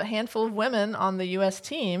a handful of women on the U.S.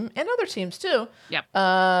 team and other teams too. Yep.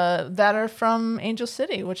 That are from Angel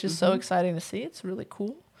City, which is so exciting to see. It's really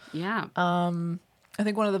cool. Yeah. I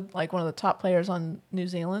think one of the top players on New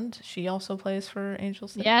Zealand, she also plays for Angel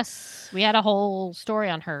City. Yes, we had a whole story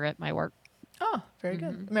on her at my work. Oh, very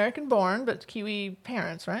good. American born, but Kiwi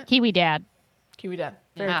parents, right? Kiwi dad. Kiwi dad.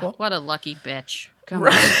 Very cool. What a lucky bitch. Come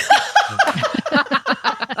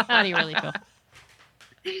How do you really feel?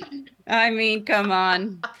 on. I mean, come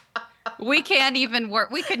on. We can't even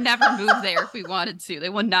work. We could never move there if we wanted to. They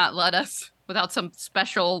would not let us without some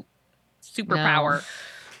special superpower.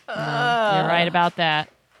 No, you're right about that.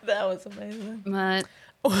 That was amazing. But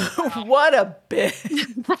What a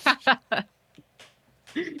bitch.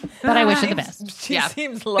 But I wish her the best. She Yeah.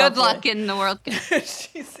 seems lovely. good luck in the World Cup.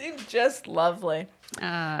 She seems just lovely.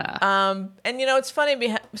 Uh, And it's funny.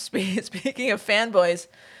 Speaking of fanboys,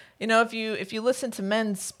 if you listen to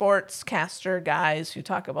men's sportscaster guys who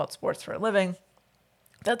talk about sports for a living,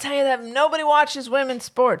 they'll tell you that nobody watches women's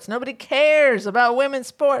sports. Nobody cares about women's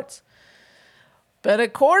sports. But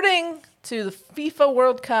according to the FIFA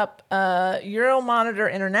World Cup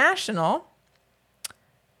Euromonitor International,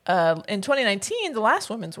 in 2019, the last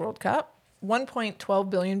Women's World Cup, 1.12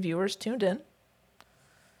 billion viewers tuned in.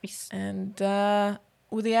 And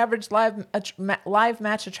with the average live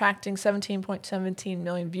match attracting 17.17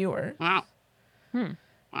 million viewers. wow.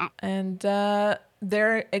 And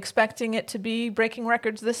they're expecting it to be breaking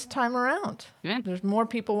records this time around. Yeah. There's more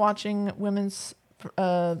people watching women's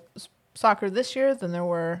soccer this year than there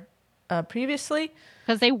were previously.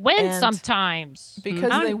 Because they win And sometimes.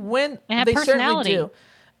 Because they win. They have certainly personality. do.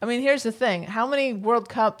 I mean, here's the thing. How many World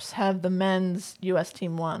Cups have the men's U.S.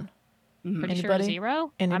 team won? Pretty sure Anybody?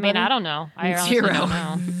 0. I Anybody? mean, I don't know. I honestly Zero. don't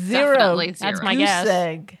know. Zero. Definitely zero. That's my guess. Goose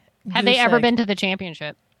egg. Have they ever Goose been egg. to the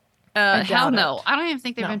championship? I Hell doubt no. it. I don't even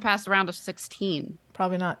think they've No. been past the round of 16.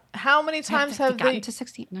 Probably not. How many times have gotten they? to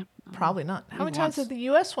 16? No. Probably not. How many Maybe times once. have the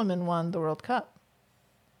U.S. women won the World Cup?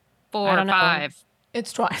 4 I or don't know. 5.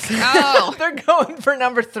 It's twice. Oh. They're going for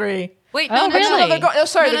number 3. Wait, Oh, no, no, really? No, no. they're going. Oh,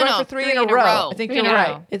 sorry, No, they're no, going no. for three in a row. I think Three you're in a right.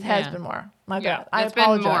 row. It has Yeah. been more. My Yeah, bad. I it's been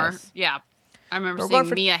more. apologize. Yeah. I remember We're going seeing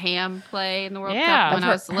for- Mia Hamm play in the World Yeah. Cup I've when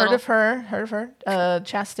I was heard little. of her. Heard of her.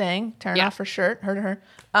 Chastain tearing Yeah. off her shirt. Heard of her.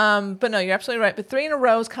 But no, you're absolutely right. But 3 in a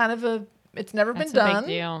row is kind of a. It's never That's been a done. big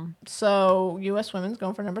deal. So U.S. women's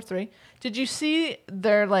going for number 3. Did you see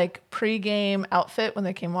their pre-game outfit when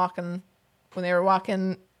they were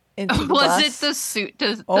walking into the Was bus? it the suit?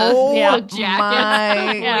 The Oh Yeah. the jacket?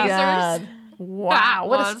 my Yeah. God! Wow!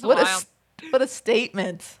 was What a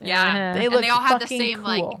statement! Yeah. They And look they all had the fucking same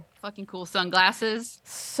cool. fucking cool sunglasses.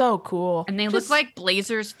 So cool. And they Just- look like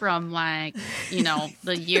blazers from the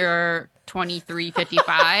year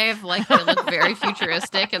 2355. Like they look very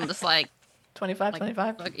futuristic and just 25,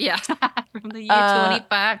 25. yeah, from the year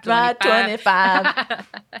 25. 25.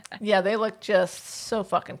 Yeah, they look just so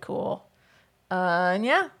fucking cool. And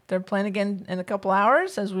yeah, they're playing again in a couple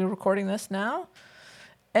hours as we're recording this now.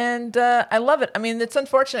 And I love it. I mean, it's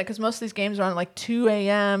unfortunate because most of these games are on 2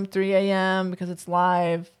 a.m., 3 a.m. because it's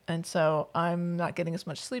live. And so I'm not getting as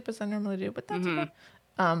much sleep as I normally do, but that's okay.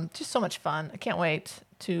 Just so much fun. I can't wait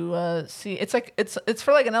to see. It's it's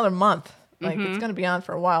for another month. It's going to be on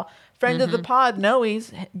for a while. Friend of the pod,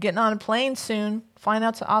 Noe's getting on a plane soon, flying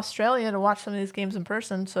out to Australia to watch some of these games in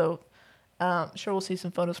person. So sure we'll see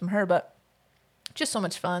some photos from her, but just so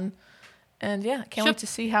much fun. And yeah, can't wait to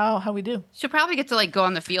see how we do. She'll probably get to go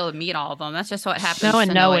on the field and meet all of them. That's just what happens. Snow and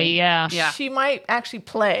to Noe, Noe. yeah. Yeah. She might actually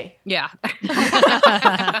play. Yeah.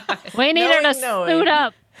 We need her to Noe. suit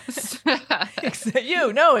up.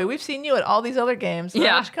 You, Noe, we've seen you at all these other games. Why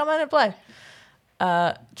Yeah. don't you come in and play?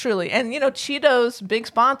 Truly. And Cheetos, big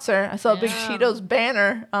sponsor. I saw a big Cheetos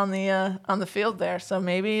banner on the field there. So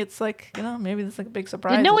maybe it's maybe it's a big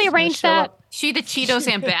surprise. Did Noe that she's gonna arrange show that? up. She the Cheetos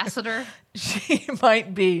ambassador. She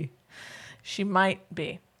might be. She might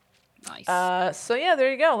be. Nice. So yeah,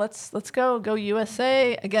 there you go. Let's go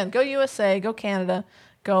USA again. Go USA. Go Canada.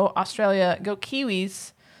 Go Australia. Go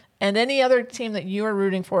Kiwis, and any other team that you are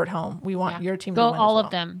rooting for at home. We want your team to Go win all as well.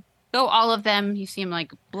 of them. Go all of them. You seem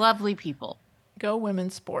like lovely people. Go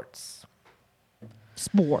women's sports.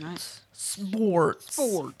 Sports. Sports.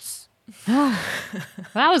 Sports. That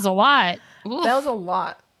was a lot. Oof. That was a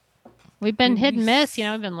lot. We've been hit and miss.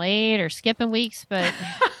 We've been late or skipping weeks, but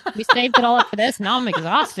we saved it all up for this. Now I'm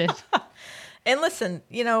exhausted. And listen,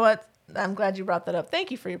 you know what? I'm glad you brought that up.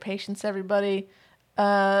 Thank you for your patience, everybody.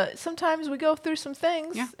 Sometimes we go through some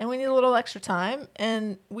things and we need a little extra time.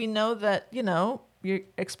 And we know that, you're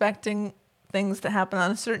expecting things to happen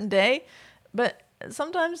on a certain day, but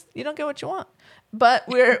sometimes you don't get what you want. But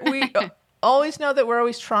we always know that we're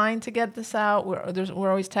always trying to get this out. We're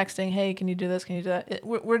always texting, hey, can you do this? Can you do that?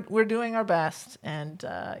 We're doing our best. And,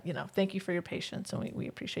 thank you for your patience. And we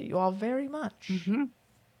appreciate you all very much. Mm-hmm.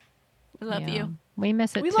 We love Yeah. you. We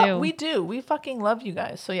miss it We too. we do. We fucking love you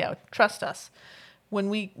guys. So yeah, trust us. When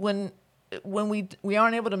we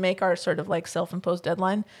aren't able to make our sort of self-imposed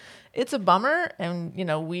deadline, it's a bummer. And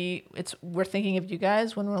we're thinking of you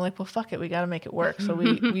guys when we're like, well, fuck it, we got to make it work. So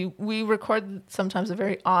we record sometimes at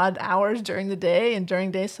very odd hours during the day and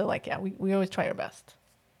during days. So we always try our best.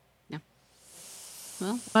 Yeah.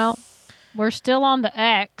 Well, we're still on the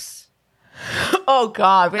X. Oh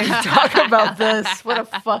God, we need to talk about this. What a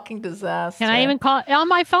fucking disaster. Can I even call it? On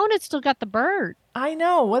my phone, it's still got the bird. I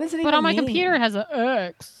know. What does it even mean? But on my computer, it has an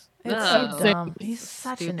X. It's so Oh. dumb. He's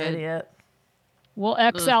such an Stupid. idiot. We'll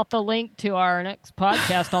X out the link to our next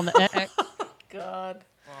podcast on the X. God.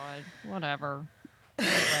 Whatever.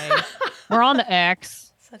 Anyway, we're on the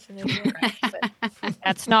X. Such an idiot.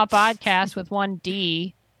 That's not podcast with one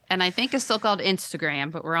D. And I think it's still called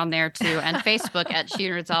Instagram, but we're on there too. And Facebook at She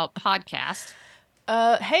Nerds Out Podcast.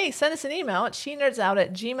 Hey, send us an email at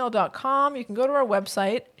shenerdsout@gmail.com. You can go to our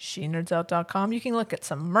website, shenerdsout.com. You can look at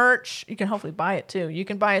some merch. You can hopefully buy it too. You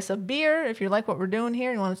can buy us a beer if you like what we're doing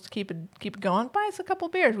here and you want us to keep it going. Buy us a couple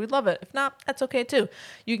beers. We'd love it. If not, that's okay too.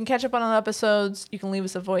 You can catch up on episodes. You can leave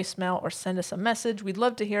us a voicemail or send us a message. We'd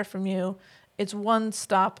love to hear from you. It's one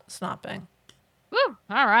stop snopping. Woo!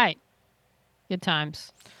 All right. Good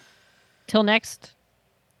times. Till next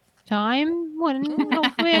time, whenever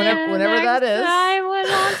that is. Time when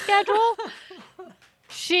on schedule.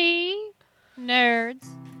 She nerds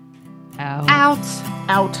out.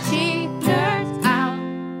 Out. She nerds out.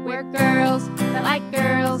 We're girls that like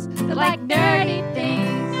nerdy things.